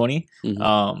 2020.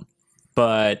 Mm-hmm.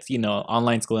 But,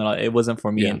 online schooling, it wasn't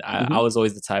for me. Yeah. And I was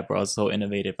always the type where I was so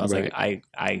innovative. I was like,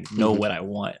 I know what I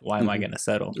want. Why am I going to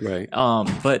settle? Right.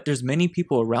 But there's many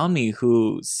people around me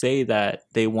who say that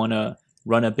they want to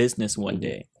run a business one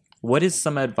day. What is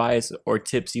some advice or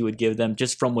tips you would give them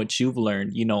just from what you've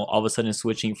learned, all of a sudden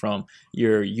switching from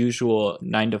your usual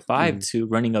 9 to 5 to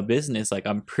running a business? Like,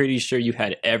 I'm pretty sure you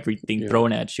had everything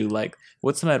thrown at you. Like,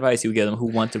 what's some advice you would give them who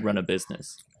want to run a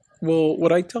business? Well,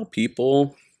 what I tell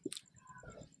people,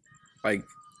 like,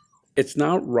 it's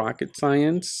not rocket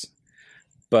science,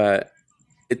 but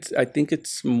I think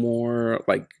it's more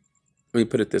like, let me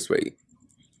put it this way.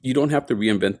 You don't have to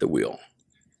reinvent the wheel.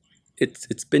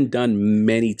 It's been done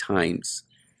many times.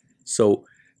 So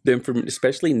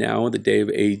especially now in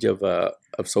the age of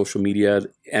social media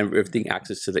and everything,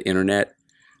 access to the internet.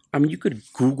 I mean, you could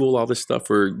Google all this stuff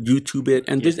or YouTube it,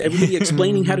 and there's everybody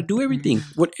explaining how to do everything.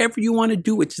 Whatever you want to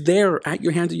do, it's there at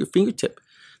your hands, at your fingertip.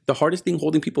 The hardest thing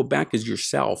holding people back is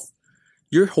yourself.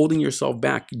 You're holding yourself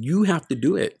back. You have to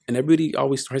do it. And everybody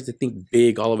always tries to think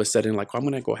big all of a sudden, like, I'm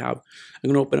going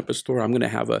to open up a store. I'm going to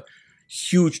have a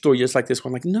huge store just like this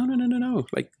one. Like, no.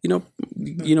 Like,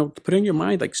 put in your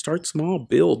mind, like, start small,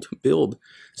 build.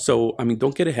 So, I mean,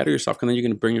 don't get ahead of yourself, and then you're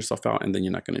going to burn yourself out, and then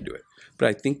you're not going to do it. But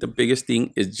I think the biggest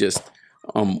thing is just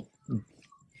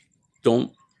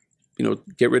don't,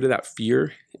 get rid of that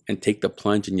fear and take the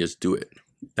plunge and just do it.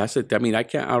 That's it. I mean, I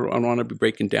don't want to be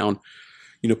breaking down,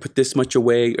 put this much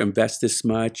away, invest this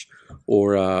much,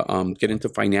 or get into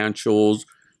financials,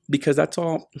 because it's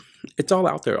all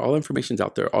out there. All information's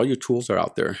out there. All your tools are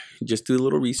out there. Just do a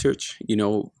little research,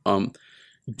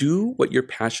 do what you're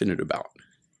passionate about.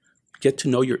 Get to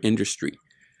know your industry,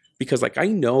 because like I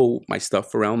know my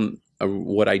stuff around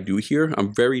what I do here.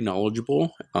 I'm very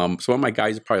knowledgeable. Some of my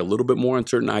guys are probably a little bit more on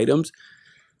certain items,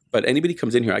 but anybody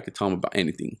comes in here, I could tell them about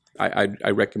anything. I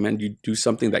recommend you do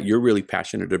something that you're really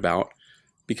passionate about,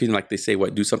 because like they say,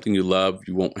 do something you love,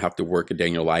 you won't have to work a day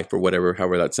in your life, or whatever,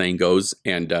 however that saying goes.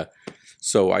 And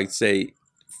so I'd say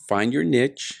find your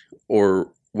niche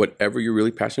or whatever you're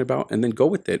really passionate about, and then go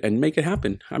with it and make it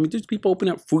happen. I mean, there's people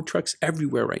opening up food trucks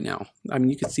everywhere right now. I mean,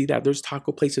 you can see that. There's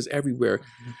taco places everywhere.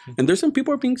 And there's some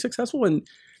people are being successful, and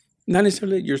not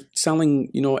necessarily that you're selling,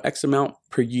 X amount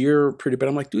per year, but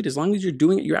I'm like, dude, as long as you're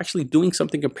doing it, you're actually doing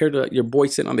something compared to your boy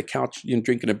sitting on the couch,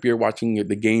 drinking a beer, watching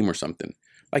the game or something.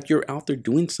 Like, you're out there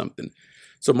doing something.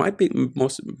 So my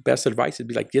best advice would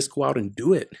be like, just go out and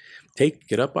do it.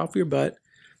 Get up off your butt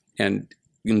and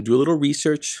do a little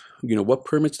research. What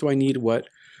permits do I need? What,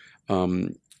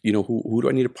 who do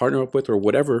I need to partner up with, or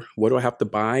whatever? What do I have to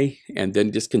buy? And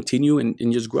then just continue and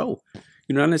just grow.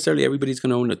 Not necessarily everybody's going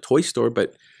to own a toy store,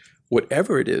 but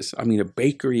whatever it is, I mean, a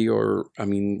bakery, or,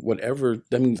 whatever,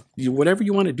 whatever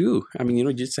you want to do.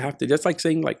 You just have to, that's like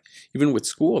saying, like, even with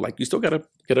school, like, you still gotta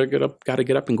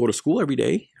get up and go to school every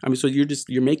day. So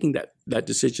you're making that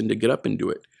decision to get up and do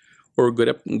it, or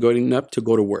going up to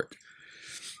go to work.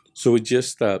 So it's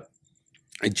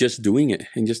just doing it,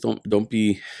 and just don't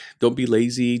be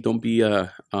lazy. Don't be, and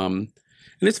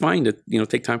it's fine to,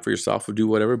 take time for yourself or do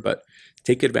whatever, but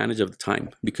take advantage of the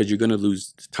time, because you're going to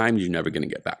lose time you're never going to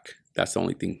get back. That's the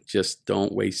only thing. Just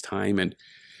don't waste time, and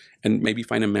maybe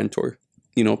find a mentor.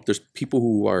 There's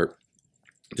people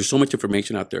there's so much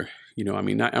information out there.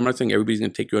 I'm not saying everybody's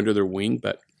going to take you under their wing,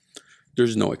 but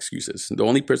there's no excuses. The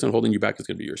only person holding you back is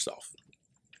going to be yourself.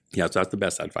 Yeah, so that's the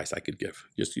best advice I could give.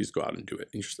 Just go out and do it.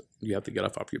 You have to get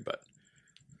off your butt.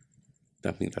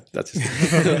 That's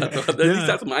just, at least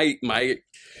that's my.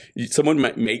 Someone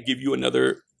may give you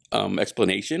another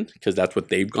explanation, because that's what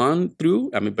they've gone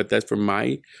through. But that's from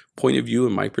my point of view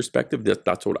and my perspective.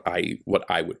 That's what I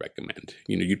would recommend.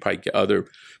 You'd probably get other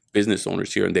business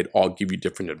owners here, and they'd all give you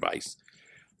different advice.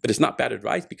 But it's not bad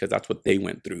advice, because that's what they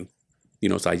went through.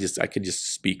 So I could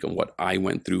just speak on what I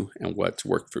went through and what's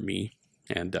worked for me.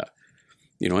 And,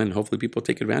 and hopefully people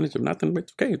take advantage of nothing, but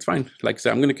it's okay. It's fine. Like I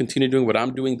said, I'm going to continue doing what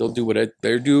I'm doing. They'll do what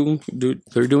they're doing.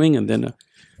 And then,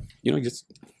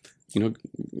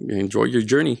 enjoy your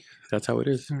journey. That's how it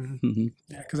is. Mm-hmm. Mm-hmm.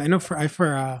 Yeah. Cause I know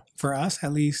for us,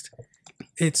 at least,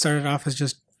 it started off as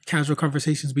just casual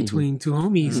conversations between two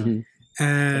homies. Mm-hmm.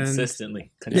 And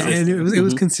consistently. Yeah, and it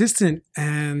was consistent.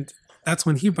 And that's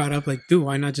when he brought up, like, dude,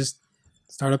 why not just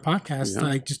start a podcast? Yeah.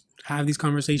 Like, just have these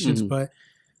conversations. Mm-hmm. But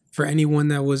for anyone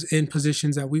that was in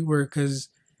positions that we were, because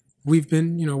we've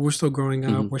been, we're still growing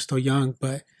up, mm-hmm. we're still young,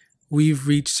 but we've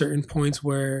reached certain points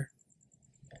where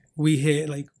we hit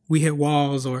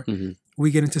walls, or mm-hmm.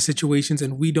 we get into situations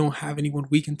and we don't have anyone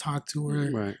we can talk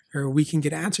to, or we can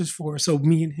get answers for. So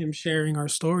me and him sharing our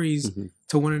stories mm-hmm.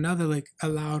 to one another, like,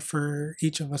 allowed for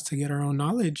each of us to get our own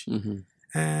knowledge. Mm-hmm.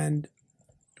 And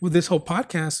with this whole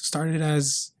podcast started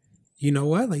as,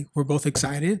 like, we're both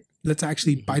excited. Let's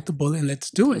actually bite the bullet and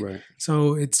let's do it. Right.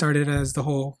 So it started as the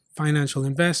whole financial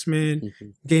investment, mm-hmm.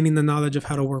 gaining the knowledge of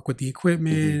how to work with the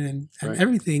equipment mm-hmm. and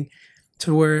everything,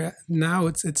 to where now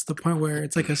it's the point where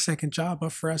it's like a second job.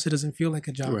 But for us, it doesn't feel like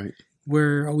a job. Right.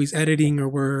 We're always editing, or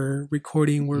we're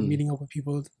recording, we're mm-hmm. meeting up with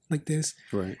people like this.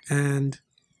 Right. And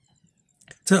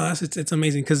to us, it's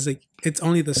amazing, because like, it's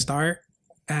only the start,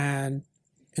 and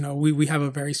we have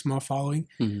a very small following,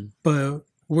 mm-hmm. but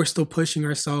we're still pushing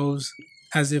ourselves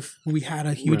as if we had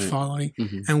a huge following,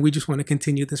 mm-hmm. and we just want to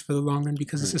continue this for the long run,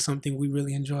 because this is something we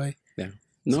really enjoy. Yeah.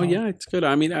 No, yeah, it's good.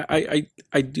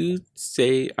 I do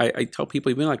say, I tell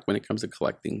people, even like when it comes to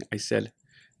collecting, I said,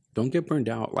 don't get burned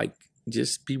out. Like,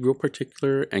 just be real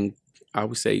particular, and I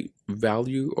would say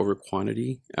value over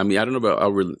quantity. I don't know about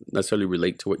I'll necessarily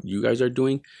relate to what you guys are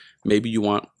doing. Maybe you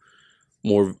want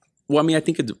more. Well, I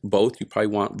think it's both. You probably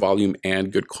want volume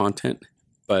and good content,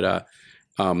 but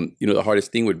the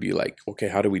hardest thing would be like, okay,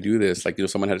 how do we do this? Like,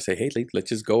 someone had to say, hey, let's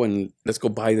just go and let's go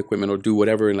buy the equipment or do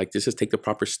whatever. And like, just take the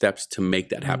proper steps to make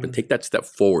that happen. Mm-hmm. Take that step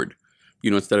forward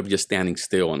instead of just standing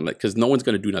still and because no one's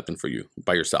going to do nothing for you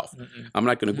by yourself. Mm-mm. I'm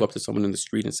not going to go up to someone in the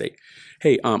street and say,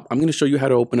 hey, I'm going to show you how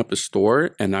to open up a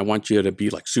store and I want you to be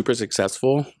like super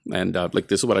successful. And like,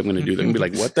 this is what I'm going to do. They're going to be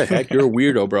like, what the heck? You're a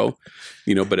weirdo, bro.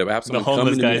 But if I have someone the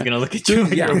homeless guy's going to look at you.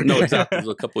 Yeah, no, exactly. There's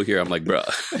a couple here. I'm like, bro.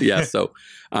 Yeah. So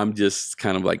I'm just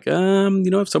kind of like,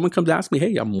 if someone comes to ask me,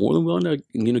 hey, I'm more than willing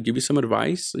to, give you some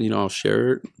advice. I'll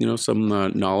share, some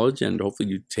knowledge and hopefully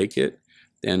you take it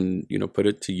and, put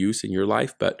it to use in your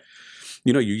life. But,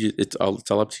 it's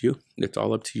all up to you. It's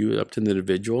all up to you, up to the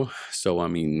individual. So, I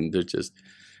mean,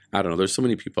 I don't know. There's so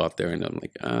many people out there and I'm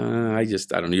like, I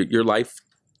don't know. Your life,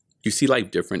 you see life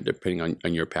different depending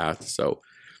on your path. So,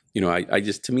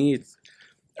 to me,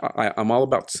 I'm all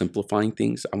about simplifying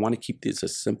things. I want to keep this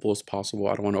as simple as possible.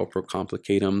 I don't want to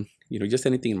overcomplicate them. Just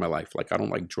anything in my life. Like, I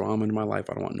don't like drama in my life.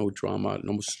 I don't want no drama,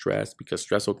 no stress, because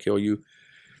stress will kill you.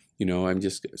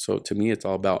 So to me, it's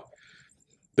all about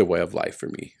the way of life for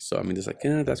me. So, I mean, it's like,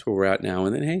 that's where we're at now.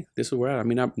 And then, hey, this is where we're at. I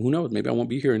mean, who knows? Maybe I won't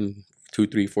be here in 2,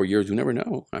 3, 4 years. You never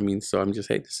know. I mean, so I'm just,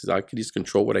 hey, I can just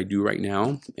control what I do right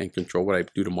now and control what I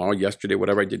do tomorrow. Yesterday,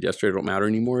 whatever I did yesterday don't matter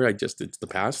anymore. It's the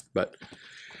past. But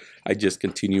I just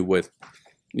continue with,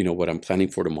 what I'm planning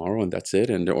for tomorrow, and that's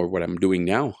it. Or what I'm doing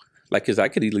now. Like, because I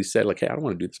could easily say, like, hey, I don't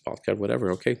want to do this podcast,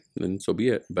 whatever. Okay, then so be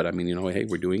it. But I mean, hey,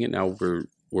 we're doing it now.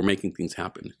 We're making things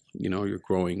happen. You're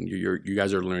growing. You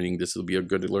guys are learning. This will be a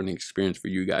good learning experience for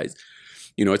you guys.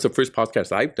 It's the first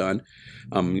podcast I've done.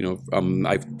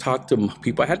 I've talked to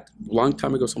people. I had a long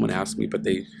time ago, someone asked me, but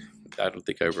I don't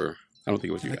think it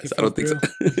was you guys. I don't think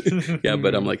so. Yeah,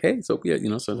 but I'm like, hey, so yeah,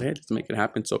 so hey, let's make it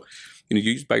happen. So, you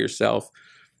just by yourself,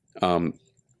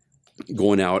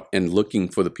 going out and looking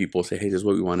for the people, say, hey, this is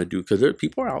what we want to do. Because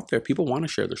people are out there. People want to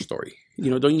share their story.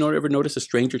 Don't you ever notice a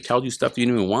stranger tells you stuff you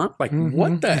didn't even want? Like,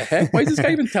 what the heck? Why is this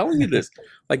guy even telling you this?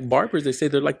 Like barbers, they say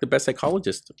they're like the best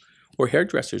psychologists or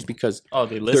hairdressers because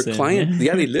they listen. Their client,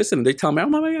 they listen. They tell me, oh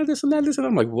my God, this and that, this and that.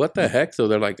 I'm like, what the heck? So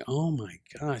they're like, oh my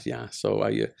gosh, yeah. So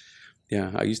I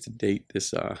used to date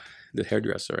this the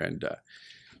hairdresser, and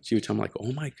she would tell me like,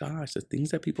 oh my gosh, the things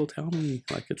that people tell me,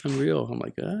 like, it's unreal. I'm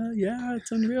like, yeah,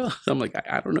 it's unreal. I'm like,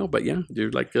 I don't know, but yeah,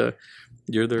 you're like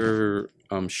you're their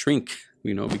shrink,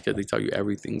 because they tell you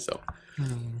everything. So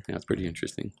yeah, it's pretty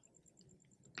interesting.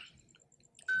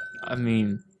 I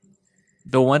mean,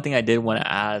 the one thing I did want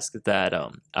to ask that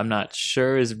I'm not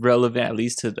sure is relevant, at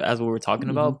least to as what we're talking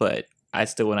about, but I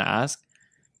still want to ask,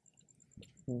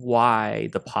 why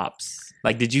the pops?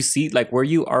 Like, did you see, like, were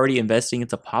you already investing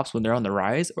into pops when they're on the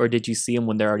rise, or did you see them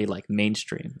when they're already like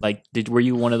mainstream? Like, were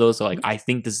you one of those like, I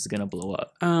think this is gonna blow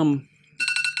up?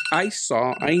 I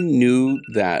knew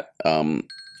that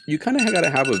you kind of got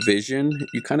to have a vision.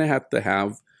 You kind of have to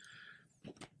have,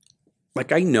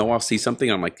 like, I know I'll see something,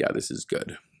 I'm like, yeah, this is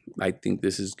good. I think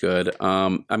this is good. I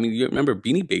mean, you remember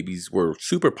Beanie Babies were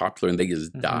super popular and they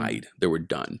just died. They were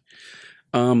done.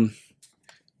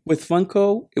 With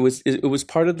Funko, it was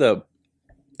part of the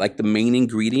main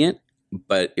ingredient,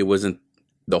 but it wasn't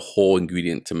the whole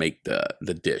ingredient to make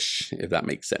the dish, if that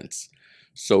makes sense.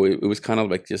 So it was kind of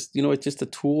like just, it's just a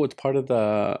tool. It's part of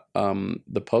the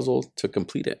puzzle to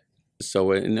complete it.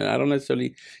 So, and I don't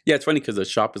necessarily, yeah, it's funny because the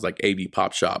shop is like AV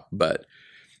Pop Shop, but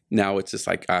now it's just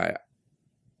like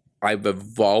I've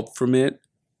evolved from it.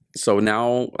 So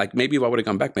now, like, maybe if I would have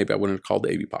gone back, maybe I wouldn't have called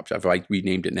the AV Pop Shop if I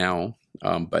renamed it now.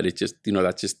 But it's just,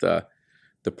 that's just the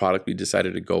product we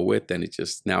decided to go with. And it's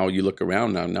just, now you look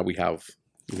around now we have,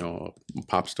 a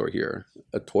pop store here,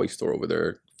 a toy store over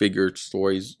there, figure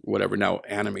stores, whatever, now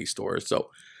anime stores. So,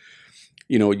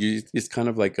 it's kind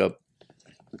of like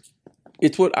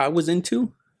it's what I was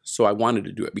into. So I wanted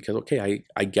to do it because, okay,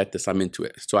 I get this, I'm into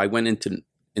it. So I went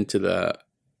into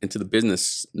the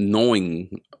business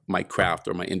knowing my craft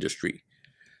or my industry.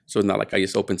 So it's not like I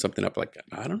just opened something up like,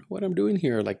 I don't know what I'm doing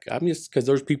here. Like, I'm just, because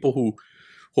there's people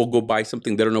who'll go buy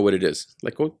something, they don't know what it is.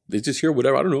 Like, oh, they just hear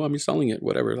whatever, I don't know, I'm just selling it,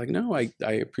 whatever. Like, no, I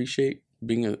appreciate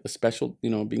being a special,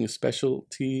 being a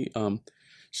specialty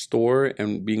store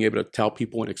and being able to tell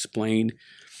people and explain.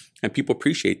 And people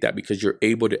appreciate that because you're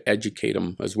able to educate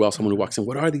them as well. Someone who walks in,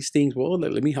 what are these things? Well,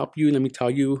 let me help you. Let me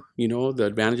tell you, the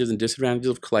advantages and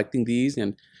disadvantages of collecting these.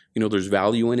 And, there's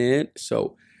value in it.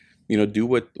 So, do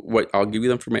what I'll give you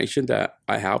the information that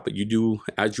I have, but you do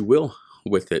as you will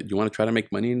with it. You want to try to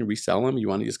make money and resell them? You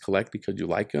want to just collect because you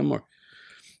like them, or,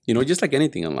 just like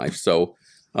anything in life. So,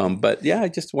 but yeah, I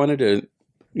just wanted to,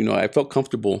 I felt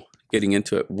comfortable getting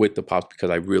into it with the pops because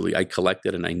I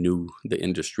collected and I knew the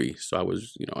industry. So I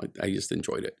was, I just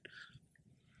enjoyed it.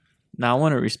 Now I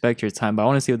want to respect your time, but I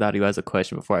want to see if Dario has a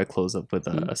question before I close up with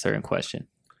a certain question.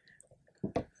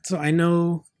 So I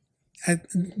know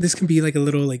this can be like a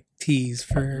little like tease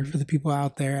for the people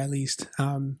out there at least.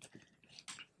 And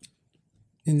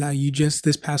now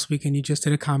this past weekend you just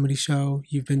did a comedy show.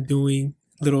 You've been doing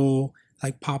little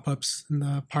like pop-ups in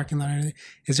the parking lot.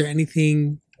 Is there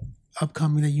anything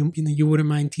upcoming that you wouldn't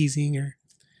mind teasing or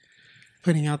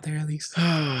putting out there at least?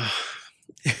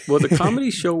 Well, the comedy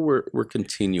show we're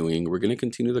continuing. We're going to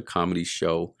continue the comedy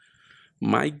show.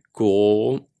 My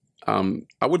goal,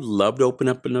 I would love to open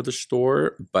up another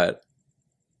store, but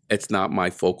it's not my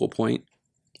focal point.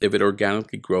 If it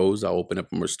organically grows, I'll open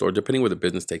up more stores, depending where the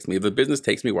business takes me. If the business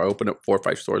takes me where I open up 4 or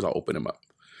 5 stores, I'll open them up.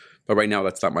 But right now,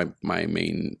 that's not my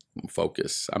main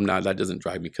focus. That doesn't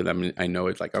drive me, because I know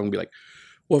it's like, I'm going to be like,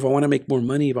 well, if I want to make more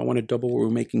money, if I want to double what we're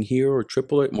making here or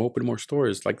triple it and open more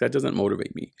stores, like that doesn't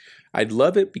motivate me. I'd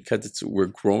love it because we're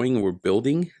growing and we're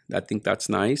building. I think that's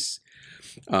nice.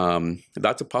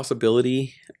 That's a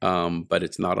possibility, but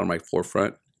it's not on my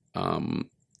forefront.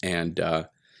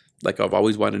 Like I've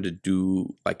always wanted to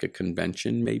do like a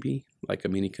convention, maybe like a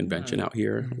mini convention out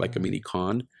here, like a mini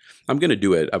con. I'm going to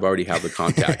do it. I've already have the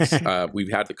contacts.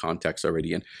 We've had the contacts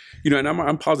already. And, and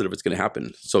I'm positive it's going to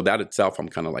happen. So that itself, I'm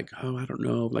kind of like, oh, I don't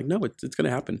know. Like, no, it's going to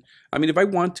happen. I mean, if I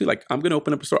want to, like, I'm going to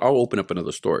open up a store, I'll open up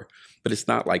another store, but it's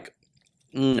not like,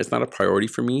 it's not a priority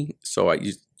for me. So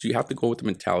you have to go with the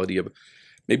mentality of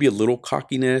maybe a little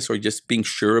cockiness or just being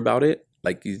sure about it.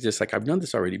 Like, you just like, I've done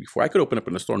this already before. I could open up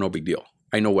in a store, no big deal.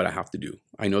 I know what I have to do.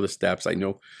 I know the steps. I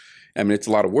mean, it's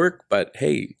a lot of work, but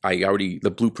hey,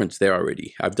 the blueprint's there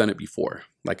already. I've done it before.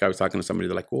 Like I was talking to somebody,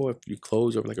 they're like, oh, if you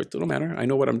close over, like, it don't matter. I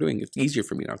know what I'm doing. It's easier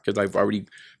for me now because I've already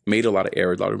made a lot of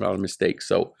errors, a lot of mistakes.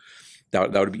 So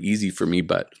that would be easy for me.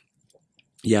 But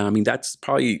yeah, I mean, that's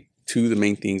probably 2 of the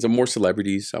main things. More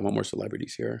celebrities. I want more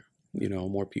celebrities here.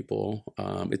 More people.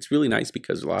 It's really nice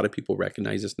because a lot of people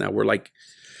recognize us now. We're like,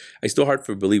 it's still hard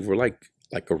to believe we're like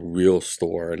a real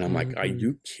store. And I'm like, are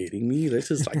you kidding me?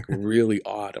 This is like really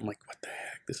odd. I'm like, what the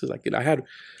heck? This is like,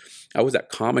 I was at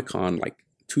Comic-Con like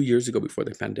 2 years ago before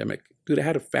the pandemic. Dude, I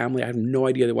had a family. I had no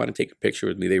idea they wanted to take a picture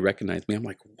with me. They recognized me. I'm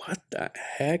like, what the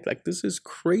heck? Like, this is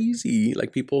crazy.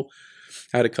 Like I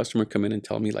had a customer come in and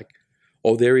tell me like,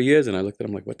 oh, there he is. And I looked at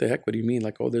him like, what the heck? What do you mean?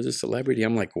 Like, oh, there's a celebrity.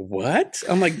 I'm like, what?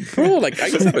 I'm like, bro, like I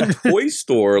just have a toy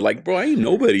store. Like, bro, I ain't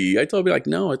nobody. I told me like,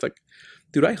 no, it's like,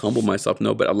 dude, I humble myself.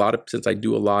 No, but since I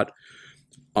do a lot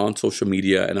on social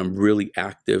media and I'm really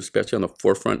active, especially on the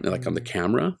forefront and like on the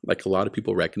camera, like a lot of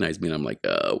people recognize me and I'm like,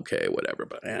 okay, whatever,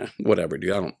 but whatever,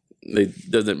 dude.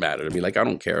 It doesn't matter to me. Like, I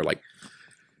don't care. Like,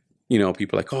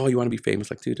 people are like, oh, you want to be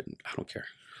famous? Like, dude, I don't care.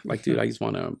 Like, dude, I just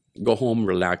want to go home,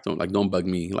 relax. Don't bug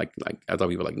me. Like I thought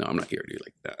people were like, no, I'm not here, dude.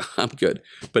 Like, I'm good.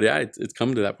 But yeah, it's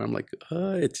come to that point. I'm like,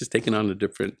 it's just taking on a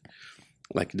different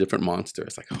monster.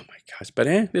 It's like, oh my gosh, but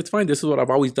it's fine. This is what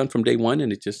I've always done from day one,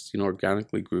 and it just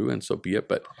organically grew, and so be it.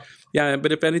 But yeah,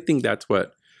 but if anything, that's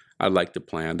what I'd like to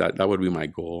plan. That would be my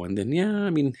goal. And then yeah,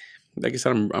 I mean, like I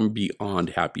said, I'm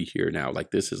beyond happy here now. Like,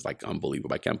 this is like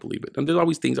unbelievable. I can't believe it. And there's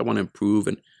always things I want to improve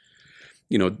and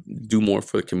do more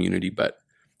for the community, but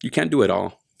you can't do it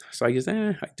all. So I guess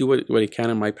I do what I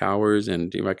can in my powers,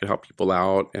 and if I can help people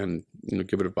out and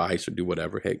give it advice or do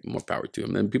whatever, hey, more power to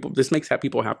them. And this makes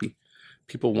people happy.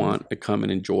 People want to come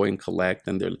and enjoy and collect,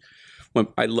 and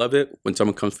I love it when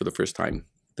someone comes for the first time.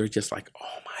 They're just like,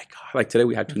 oh my god! Like today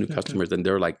we had 2 new customers, and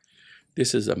they're like,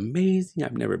 this is amazing.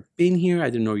 I've never been here. I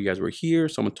didn't know you guys were here.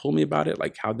 Someone told me about it.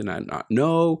 Like, how did I not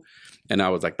know? And I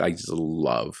was like, I just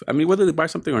love. I mean, whether they buy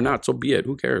something or not, so be it.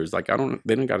 Who cares? Like, they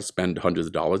don't got to spend hundreds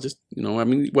of dollars. Just, I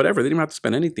mean, whatever. They didn't have to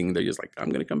spend anything. They're just like, I'm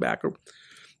going to come back. Or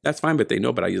that's fine, but they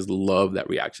know. But I just love that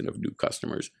reaction of new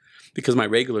customers. Because my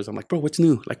regulars, I'm like, bro, what's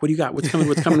new? Like, what do you got? What's coming?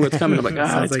 What's coming? What's coming? I'm like,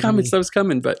 it's like coming. Stuff's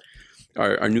coming. But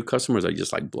our new customers are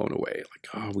just like blown away. Like,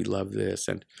 oh, we love this.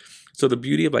 And so the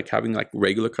beauty of like having like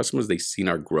regular customers, they've seen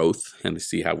our growth and they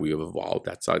see how we have evolved.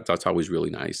 That's always really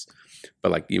nice.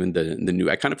 But like even the new,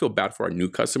 I kind of feel bad for our new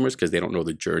customers because they don't know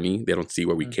the journey. They don't see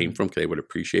where we came from because they would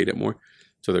appreciate it more.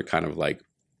 So they're kind of like,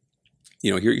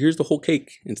 here's the whole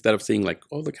cake, instead of saying like,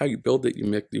 oh, look how you built it. You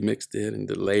mixed it and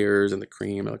the layers and the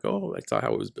cream. Like, oh, that's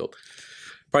how it was built.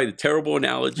 Probably the terrible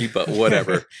analogy, but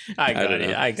whatever. I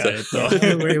got it though.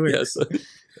 Wait. Yes.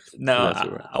 No,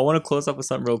 I want to close up with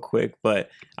something real quick, but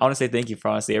I want to say thank you for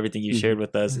honestly everything you shared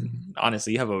with us.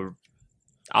 Honestly, you have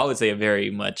I would say a very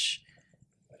much,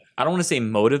 I don't want to say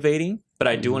motivating, but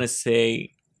I do want to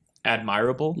say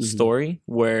admirable story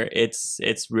where it's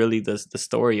really the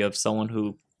story of someone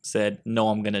who said, no,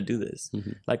 I'm going to do this.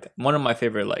 Like one of my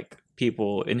favorite like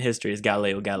people in history is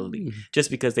Galileo Galilei, Mm-hmm. just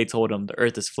because they told him the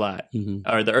Earth is flat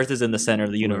or the Earth is in the center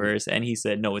of the universe, and he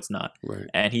said no, it's not,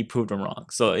 and he proved them wrong.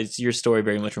 So it's your story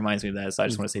very much reminds me of that. So I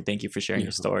just want to say thank you for sharing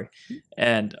your story,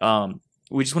 and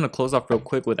we just want to close off real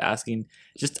quick with asking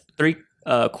just 3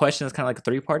 questions, kind of like a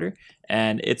 3-parter,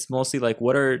 and it's mostly like,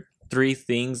 what are 3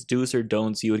 things, do's or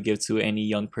don'ts, you would give to any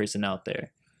young person out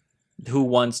there who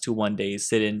wants to one day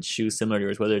sit in shoes similar to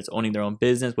yours, whether it's owning their own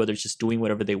business, whether it's just doing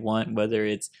whatever they want, whether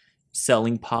it's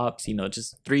selling pops,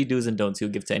 just 3 do's and don'ts you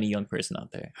would give to any young person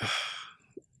out there.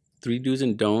 3 do's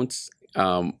and don'ts.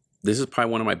 This is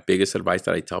probably one of my biggest advice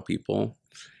that I tell people.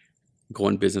 Go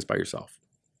in business by yourself.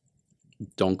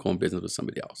 Don't go in business with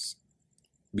somebody else.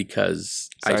 Because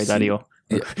sorry, Dario.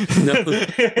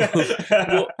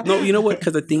 No, you know what?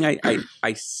 Because the thing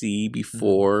I see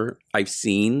before, I've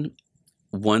seen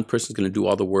one person's going to do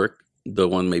all the work. The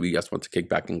one maybe just wants to kick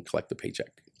back and collect the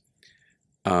paycheck.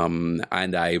 And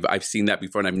I've seen that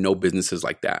before, and I know businesses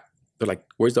like that. They're like,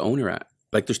 "Where's the owner at?"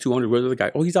 Like, there's 2 owners. Where's the other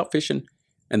guy? Oh, he's out fishing,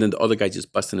 and then the other guy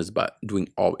just busting his butt doing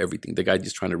everything. The guy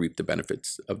just trying to reap the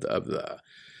benefits of the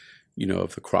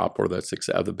crop or the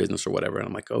success of the business or whatever. And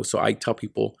I'm like, oh, so I tell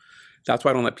people. That's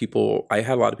why I don't let people. I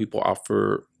had a lot of people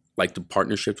offer like the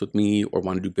partnerships with me or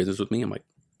want to do business with me. I'm like,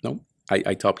 no.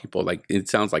 I tell people, like, it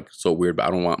sounds like so weird, but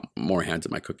I don't want more hands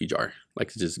in my cookie jar. Like,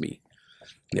 it's just me.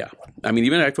 Yeah. I mean,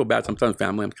 even if I feel bad sometimes,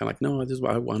 family, I'm kind of like, no, this is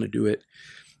why I want to do it.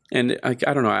 And I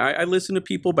don't know. I listen to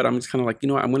people, but I'm just kind of like,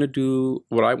 I'm going to do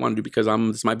what I want to do because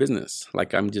it's my business.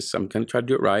 Like, I'm going to try to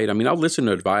do it right. I mean, I'll listen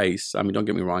to advice. I mean, don't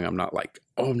get me wrong. I'm not like,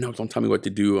 oh, no, don't tell me what to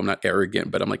do. I'm not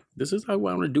arrogant, but I'm like, this is how I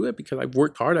want to do it because I've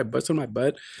worked hard. I busted my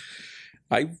butt.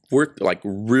 I've worked like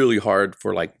really hard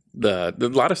for like the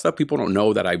lot of stuff people don't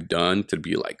know that I've done to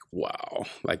be like, wow,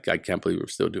 like I can't believe we're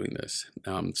still doing this.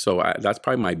 So that's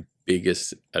probably my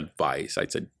biggest advice.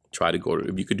 I'd say try to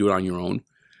if you could do it on your own,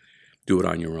 do it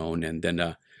on your own. And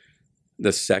then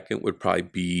the second would probably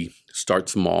be start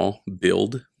small,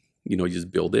 build,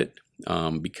 just build it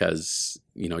because,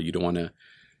 you don't want to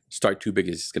start too big.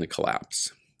 It's just going to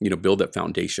collapse. Build that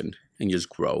foundation and just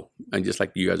grow. And just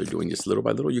like you guys are doing, just little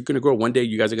by little, you're going to grow. One day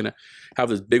you guys are going to have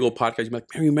this big old podcast. You're like,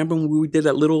 man, remember when we did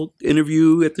that little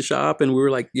interview at the shop and we were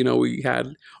like, we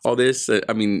had all this,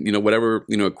 whatever,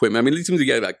 equipment. I mean, it seems to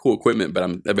get like cool equipment, but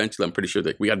eventually I'm pretty sure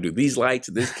that we got to do these lights,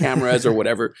 these cameras or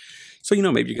whatever. So,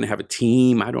 maybe you're going to have a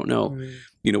team. I don't know,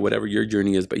 whatever your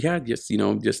journey is, but yeah, just, that's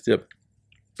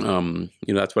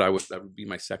what that would be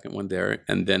my second one there.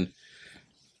 And then,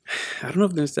 I don't know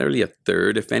if necessarily a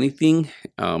third, if anything,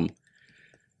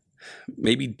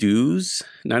 maybe do's,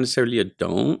 not necessarily a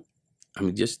don't. I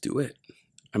mean, just do it.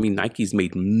 I mean, Nike's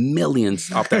made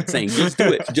millions off that saying, just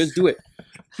do it, just do it.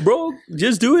 Bro,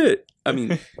 just do it. I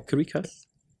mean, could we cuss?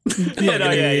 Yeah,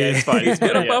 it's fine.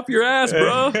 Get up off your ass,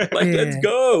 bro. Like, let's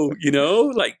go,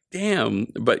 like, damn.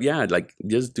 But yeah, like,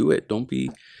 just do it. Don't be,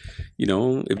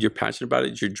 if you're passionate about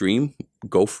it, it's your dream,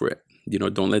 go for it.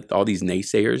 Don't let all these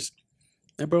naysayers,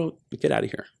 hey, bro, get out of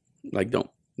here. Like, don't.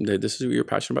 This is what you're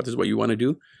passionate about. This is what you want to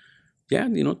do. Yeah,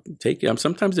 take it.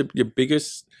 Sometimes your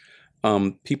biggest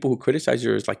people who criticize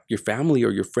you is like your family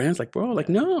or your friends. Like, bro, like,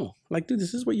 no. Like, dude,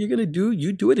 this is what you're going to do.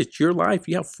 You do it. It's your life.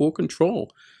 You have full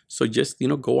control. So just,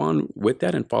 go on with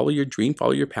that and follow your dream,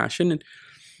 follow your passion. And,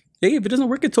 hey, if it doesn't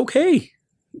work, it's okay.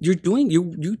 You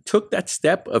took that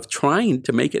step of trying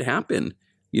to make it happen.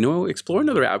 Explore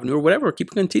another avenue or whatever.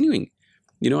 Keep continuing.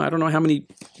 I don't know how many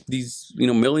these,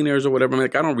 millionaires or whatever. I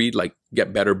don't read like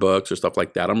Get Better books or stuff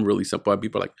like that. I'm really simple.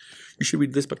 People are like, you should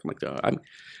read this book. I'm like,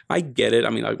 I get it. I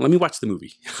mean, let me watch the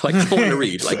movie. Like, I don't want to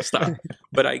read. Like, stop.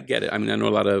 But I get it. I mean, I know a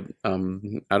lot of, I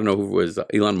don't know who it was,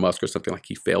 Elon Musk or something, like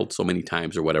he failed so many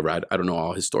times or whatever. I don't know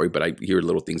all his story, but I hear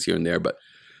little things here and there. But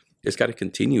it's got to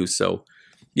continue. So,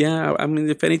 yeah, I mean,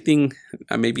 if anything,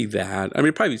 maybe that. I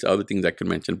mean, probably some other things I could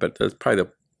mention, but that's probably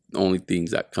the only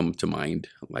things that come to mind,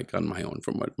 like on my own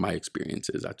from what my experience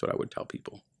is. That's what I would tell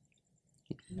people.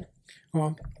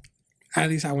 Well, at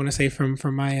least I want to say from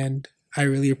my end, I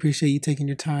really appreciate you taking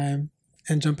your time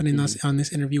and jumping in us on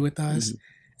this interview with us,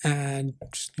 and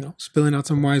just, spilling out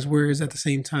some wise words at the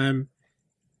same time,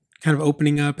 kind of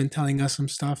opening up and telling us some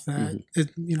stuff that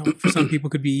for some people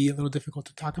could be a little difficult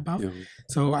to talk about.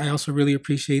 So I also really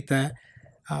appreciate that.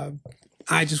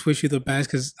 I just wish you the best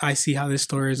because I see how this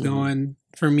story is going.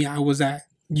 For me, I was that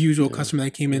usual customer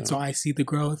that came in, so I see the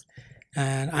growth,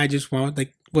 and I just want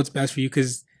like what's best for you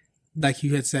because, like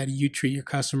you had said, you treat your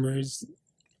customers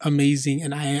amazing,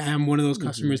 and I am one of those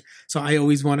customers, so I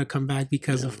always want to come back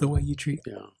because of the way you treat.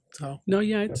 So no,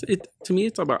 it to me,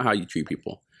 it's about how you treat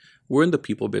people. We're in the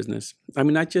people business. I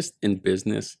mean, not just in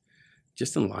business,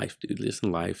 just in life, dude. Just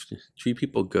in life, treat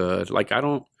people good. Like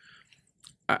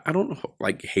I don't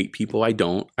like hate people. I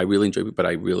don't. I really enjoy people, but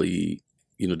I really,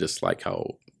 dislike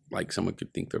how like someone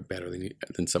could think they're better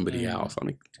than somebody else. I'm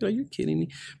like, dude, are you kidding me?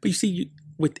 But you see,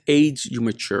 with age, you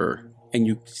mature and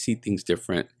you see things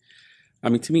different. I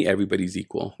mean, to me, everybody's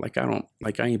equal. Like, I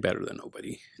ain't better than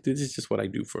nobody. This is just what I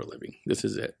do for a living. This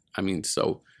is it. I mean,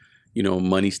 so,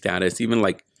 money, status, even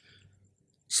like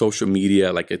social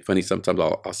media. Like, it's funny. Sometimes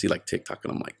I'll see like TikTok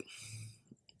and I'm like,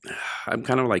 I'm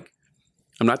kind of like,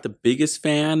 I'm not the biggest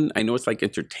fan. I know it's like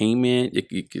entertainment.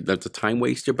 That's a time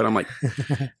waster, but I'm like,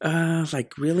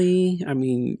 like really? I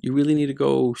mean, you really need to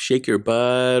go shake your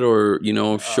butt or,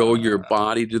 show your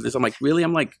body, do this. I'm like, really?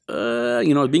 I'm like,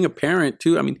 being a parent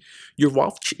too. I mean, your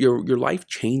life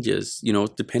changes,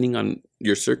 depending on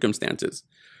your circumstances,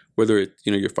 whether it's,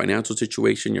 your financial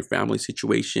situation, your family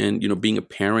situation, being a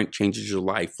parent changes your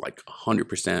life like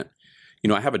 100%.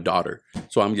 I have a daughter,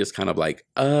 so I'm just kind of like,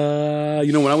 when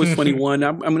I was 21,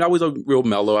 I was a real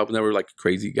mellow. I was never like a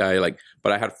crazy guy,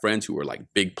 but I had friends who were like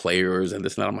big players and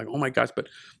this and that. I'm like, oh my gosh, but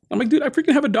I'm like, dude, I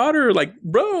freaking have a daughter. Like,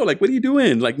 bro, like, what are you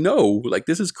doing? Like, no, like,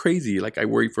 this is crazy. Like, I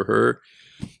worry for her,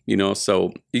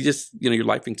 so you just, your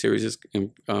life experiences,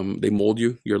 they mold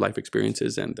you, your life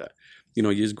experiences, and,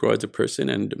 you just grow as a person.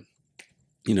 And,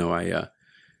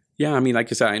 yeah, I mean,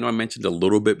 like I said, I know I mentioned a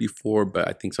little bit before, but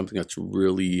I think something that's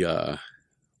really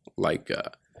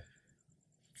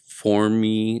for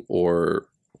me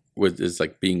is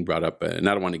like being brought up, and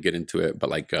I don't want to get into it, but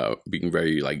like being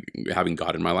very like having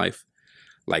God in my life.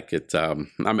 Like it's I'm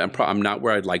not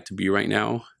where I'd like to be right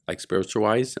now, like spiritual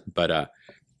wise, but I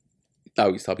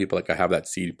always tell people like I have that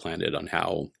seed planted on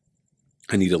how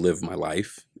I need to live my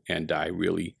life, and I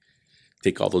really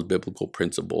take all those biblical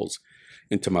principles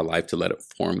into my life to let it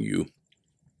form you.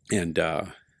 And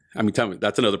I mean, tell me,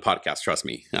 that's another podcast. Trust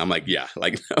me. I'm like, yeah,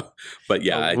 like, no. But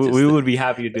yeah, we would be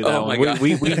happy to do that. One.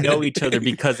 We know each other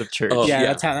because of church.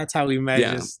 That's how we met.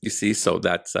 Yeah, you see, so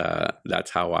that's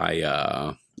how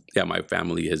I my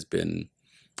family has been.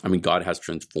 I mean, God has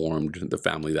transformed the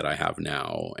family that I have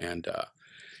now, and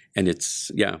it's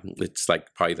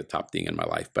like probably the top thing in my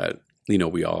life. But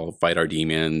we all fight our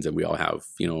demons, and we all have,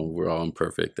 we're all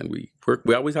imperfect, and we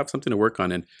always have something to work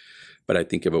on. But I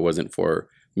think if it wasn't for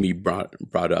me brought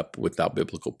up without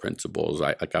biblical principles,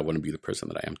 I wouldn't be the person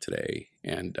that I am today.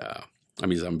 And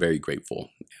I'm very grateful.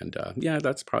 And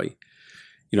that's probably,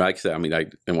 like I said, I mean, I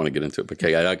didn't want to get into it, but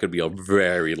that could be a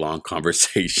very long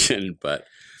conversation. But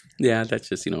yeah, that's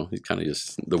just, it's kind of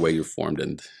just the way you're formed,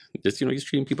 and just, just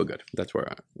treating people good. That's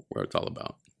where it's all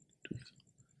about.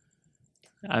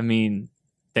 I mean,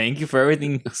 thank you for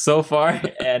everything so far,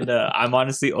 and I'm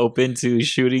honestly open to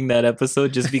shooting that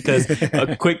episode just because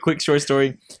a quick short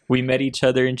story. We met each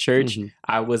other in church. Mm-hmm.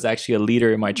 I was actually a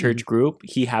leader in my church group.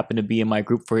 He happened to be in my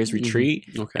group for his retreat.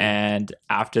 Okay. And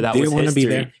after that was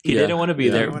history. He didn't want to be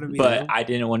there, but I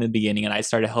didn't want to be beginning, and I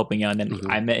started helping out. And then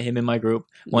I met him in my group.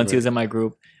 Once he was in my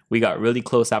group, we got really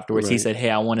close afterwards. He said, hey,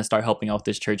 I want to start helping out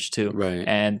this church too. Right.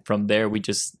 And from there, we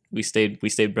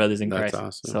stayed brothers in Christ.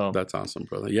 That's awesome. So that's awesome,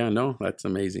 brother. Yeah, no, that's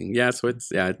amazing. Yeah. So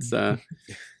if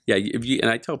you,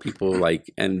 and I tell people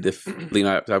like, and if,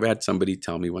 I've had somebody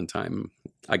tell me one time,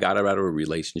 I got out of a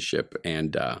relationship,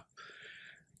 and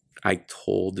I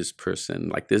told this person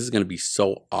like, this is going to be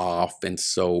so off and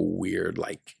so weird.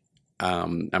 Like,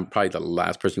 I'm probably the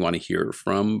last person you want to hear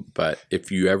from, but if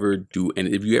you ever do, and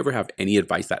if you ever have any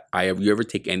advice that you ever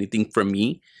take anything from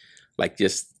me, like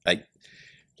just like,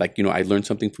 I learned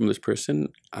something from this person,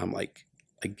 I'm like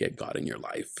get God in your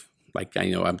life. Like,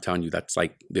 I'm telling you, that's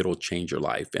like, it'll change your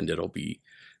life, and it'll be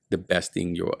the best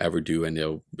thing you'll ever do, and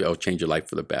it'll change your life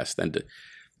for the best. And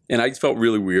I just felt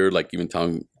really weird, like even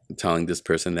telling this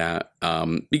person that,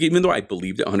 even though I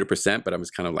believed it 100%, but I was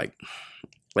kind of like,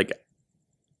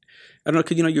 I don't know,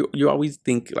 because, you always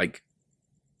think like,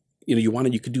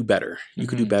 you could do better. You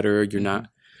could do better. You're not.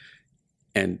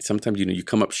 And sometimes, you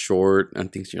come up short on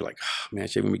things, and you're like, oh, man, I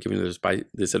shouldn't be giving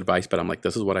this advice. But I'm like,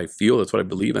 this is what I feel. That's what I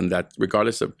believe. And that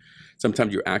regardless of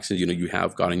sometimes your actions, you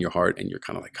have God in your heart, and you're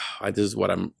kind of like, oh, this is what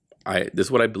I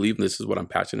believe, and this is what I'm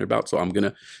passionate about. So I'm going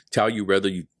to tell you whether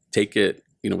you take it,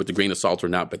 with a grain of salt or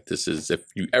not. But this is, if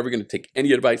you ever going to take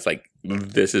any advice, like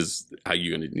this is how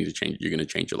you're going to need to change. You're going to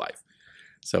change your life.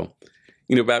 So,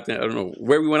 but I don't know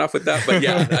where we went off with that, but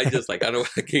yeah, I just I don't know where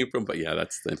I came from, but yeah,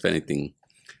 that's, if anything,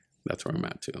 that's where I'm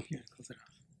at too. Yeah, close it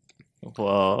off.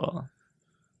 Well,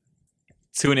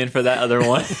 tune in for that other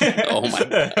one. Oh my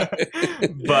God.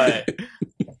 But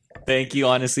thank you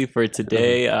honestly for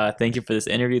today. Thank you for this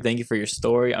interview. Thank you for your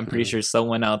story. I'm pretty sure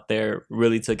someone out there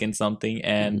really took in something,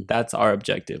 and that's our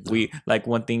objective. We like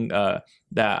one thing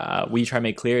that we try to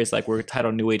make clear is like we're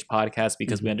titled New Age Podcast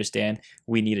because we understand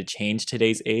we need to change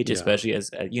today's age, especially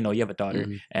as you have a daughter,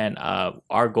 and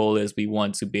our goal is we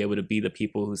want to be able to be the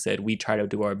people who said we try to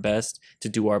do our best to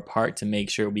do our part to make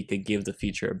sure we could give the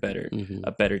future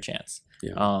a better chance.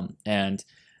 And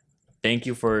thank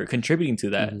you for contributing to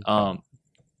that.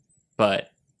 But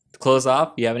to close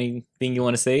off, you have anything you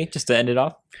want to say just to end it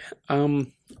off?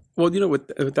 Well,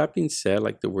 with that being said,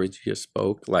 like the words you just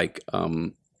spoke, like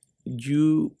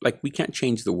we can't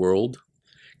change the world.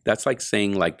 That's like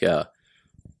saying because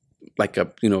like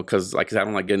I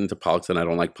don't like getting into politics and I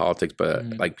don't like politics,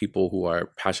 but like people who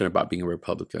are passionate about being a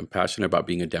Republican, passionate about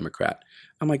being a Democrat,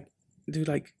 I'm like, dude,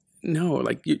 like no,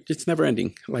 like it's never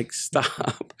ending. Like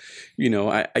stop.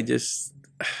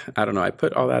 I don't know. I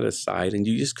put all that aside, and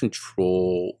you just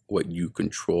control what you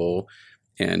control,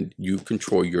 and you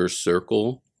control your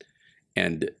circle,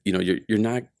 and you're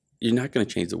not going to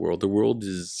change the world. The world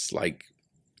is like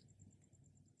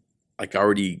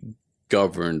already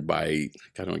governed by. I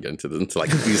don't want to get into like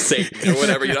Satan or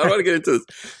whatever. I don't want to get into this,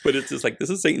 but it's just like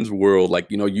this is Satan's world. Like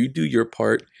you do your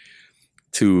part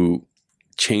to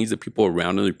change the people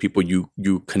around you, the people you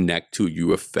connect to,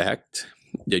 you affect.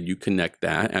 That you connect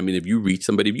that. I mean, if you reach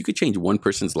somebody, if you could change one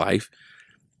person's life,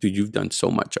 dude, you've done so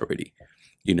much already.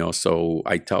 So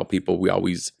I tell people we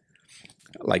always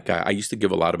like I used to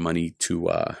give a lot of money to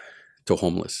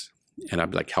homeless, and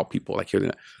I'd like help people like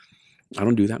here. I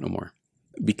don't do that no more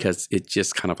because it's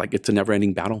just kind of like it's a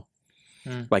never-ending battle.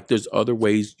 Like there's other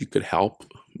ways you could help,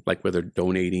 like whether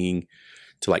donating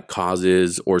to like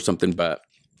causes or something. But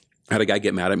I had a guy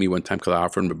get mad at me one time because I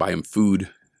offered him to buy him food.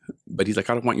 But he's like,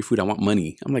 I don't want your food. I want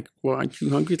money. I'm like, well, aren't you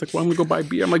hungry? He's like, well, I'm going to go buy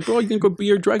beer. I'm like, bro, you can go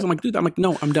beer drugs. I'm like, dude,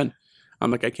 no, I'm done. I'm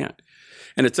like, I can't.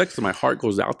 And it's like, so my heart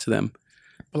goes out to them.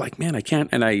 But like, man, I can't.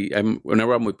 And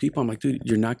whenever I'm with people, I'm like, dude,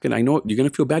 you're not going to, I know you're going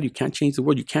to feel bad. You can't change the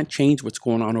world. You can't change what's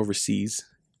going on overseas.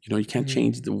 You can't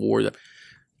change the war.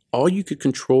 All you could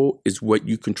control is what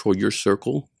you control, your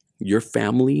circle, your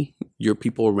family, your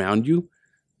people around you.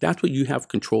 That's what you have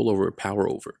control over, power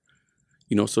over.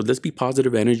 So let's be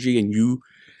positive energy and you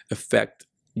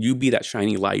be that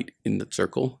shining light in the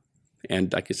circle.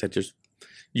 And like I said,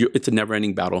 it's a never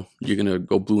ending battle. You're going to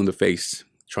go blue in the face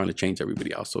trying to change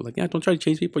everybody else. So like, don't try to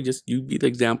change people. Just you be the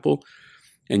example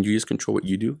and you just control what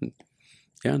you do.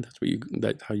 And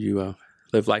that's how you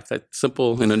live life. That's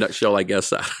simple in a nutshell, I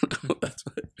guess. I don't know.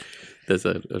 That's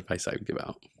the advice I would give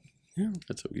out. Yeah,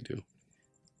 that's what we do.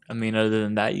 I mean, other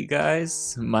than that, you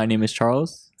guys, my name is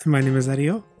Charles. And my name is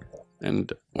Adio.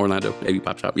 And Orlando, AB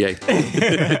Pop Shop. Yay.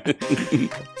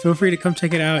 Feel free to come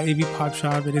check it out. AB Pop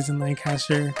Shop. It is in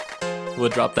Lancaster. We'll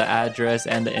drop the address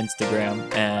and the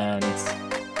Instagram. And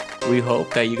we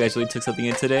hope that you guys really took something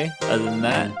in today. Other than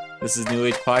that, this is New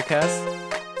Age Podcast.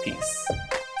 Peace.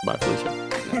 Bye,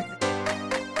 Felicia.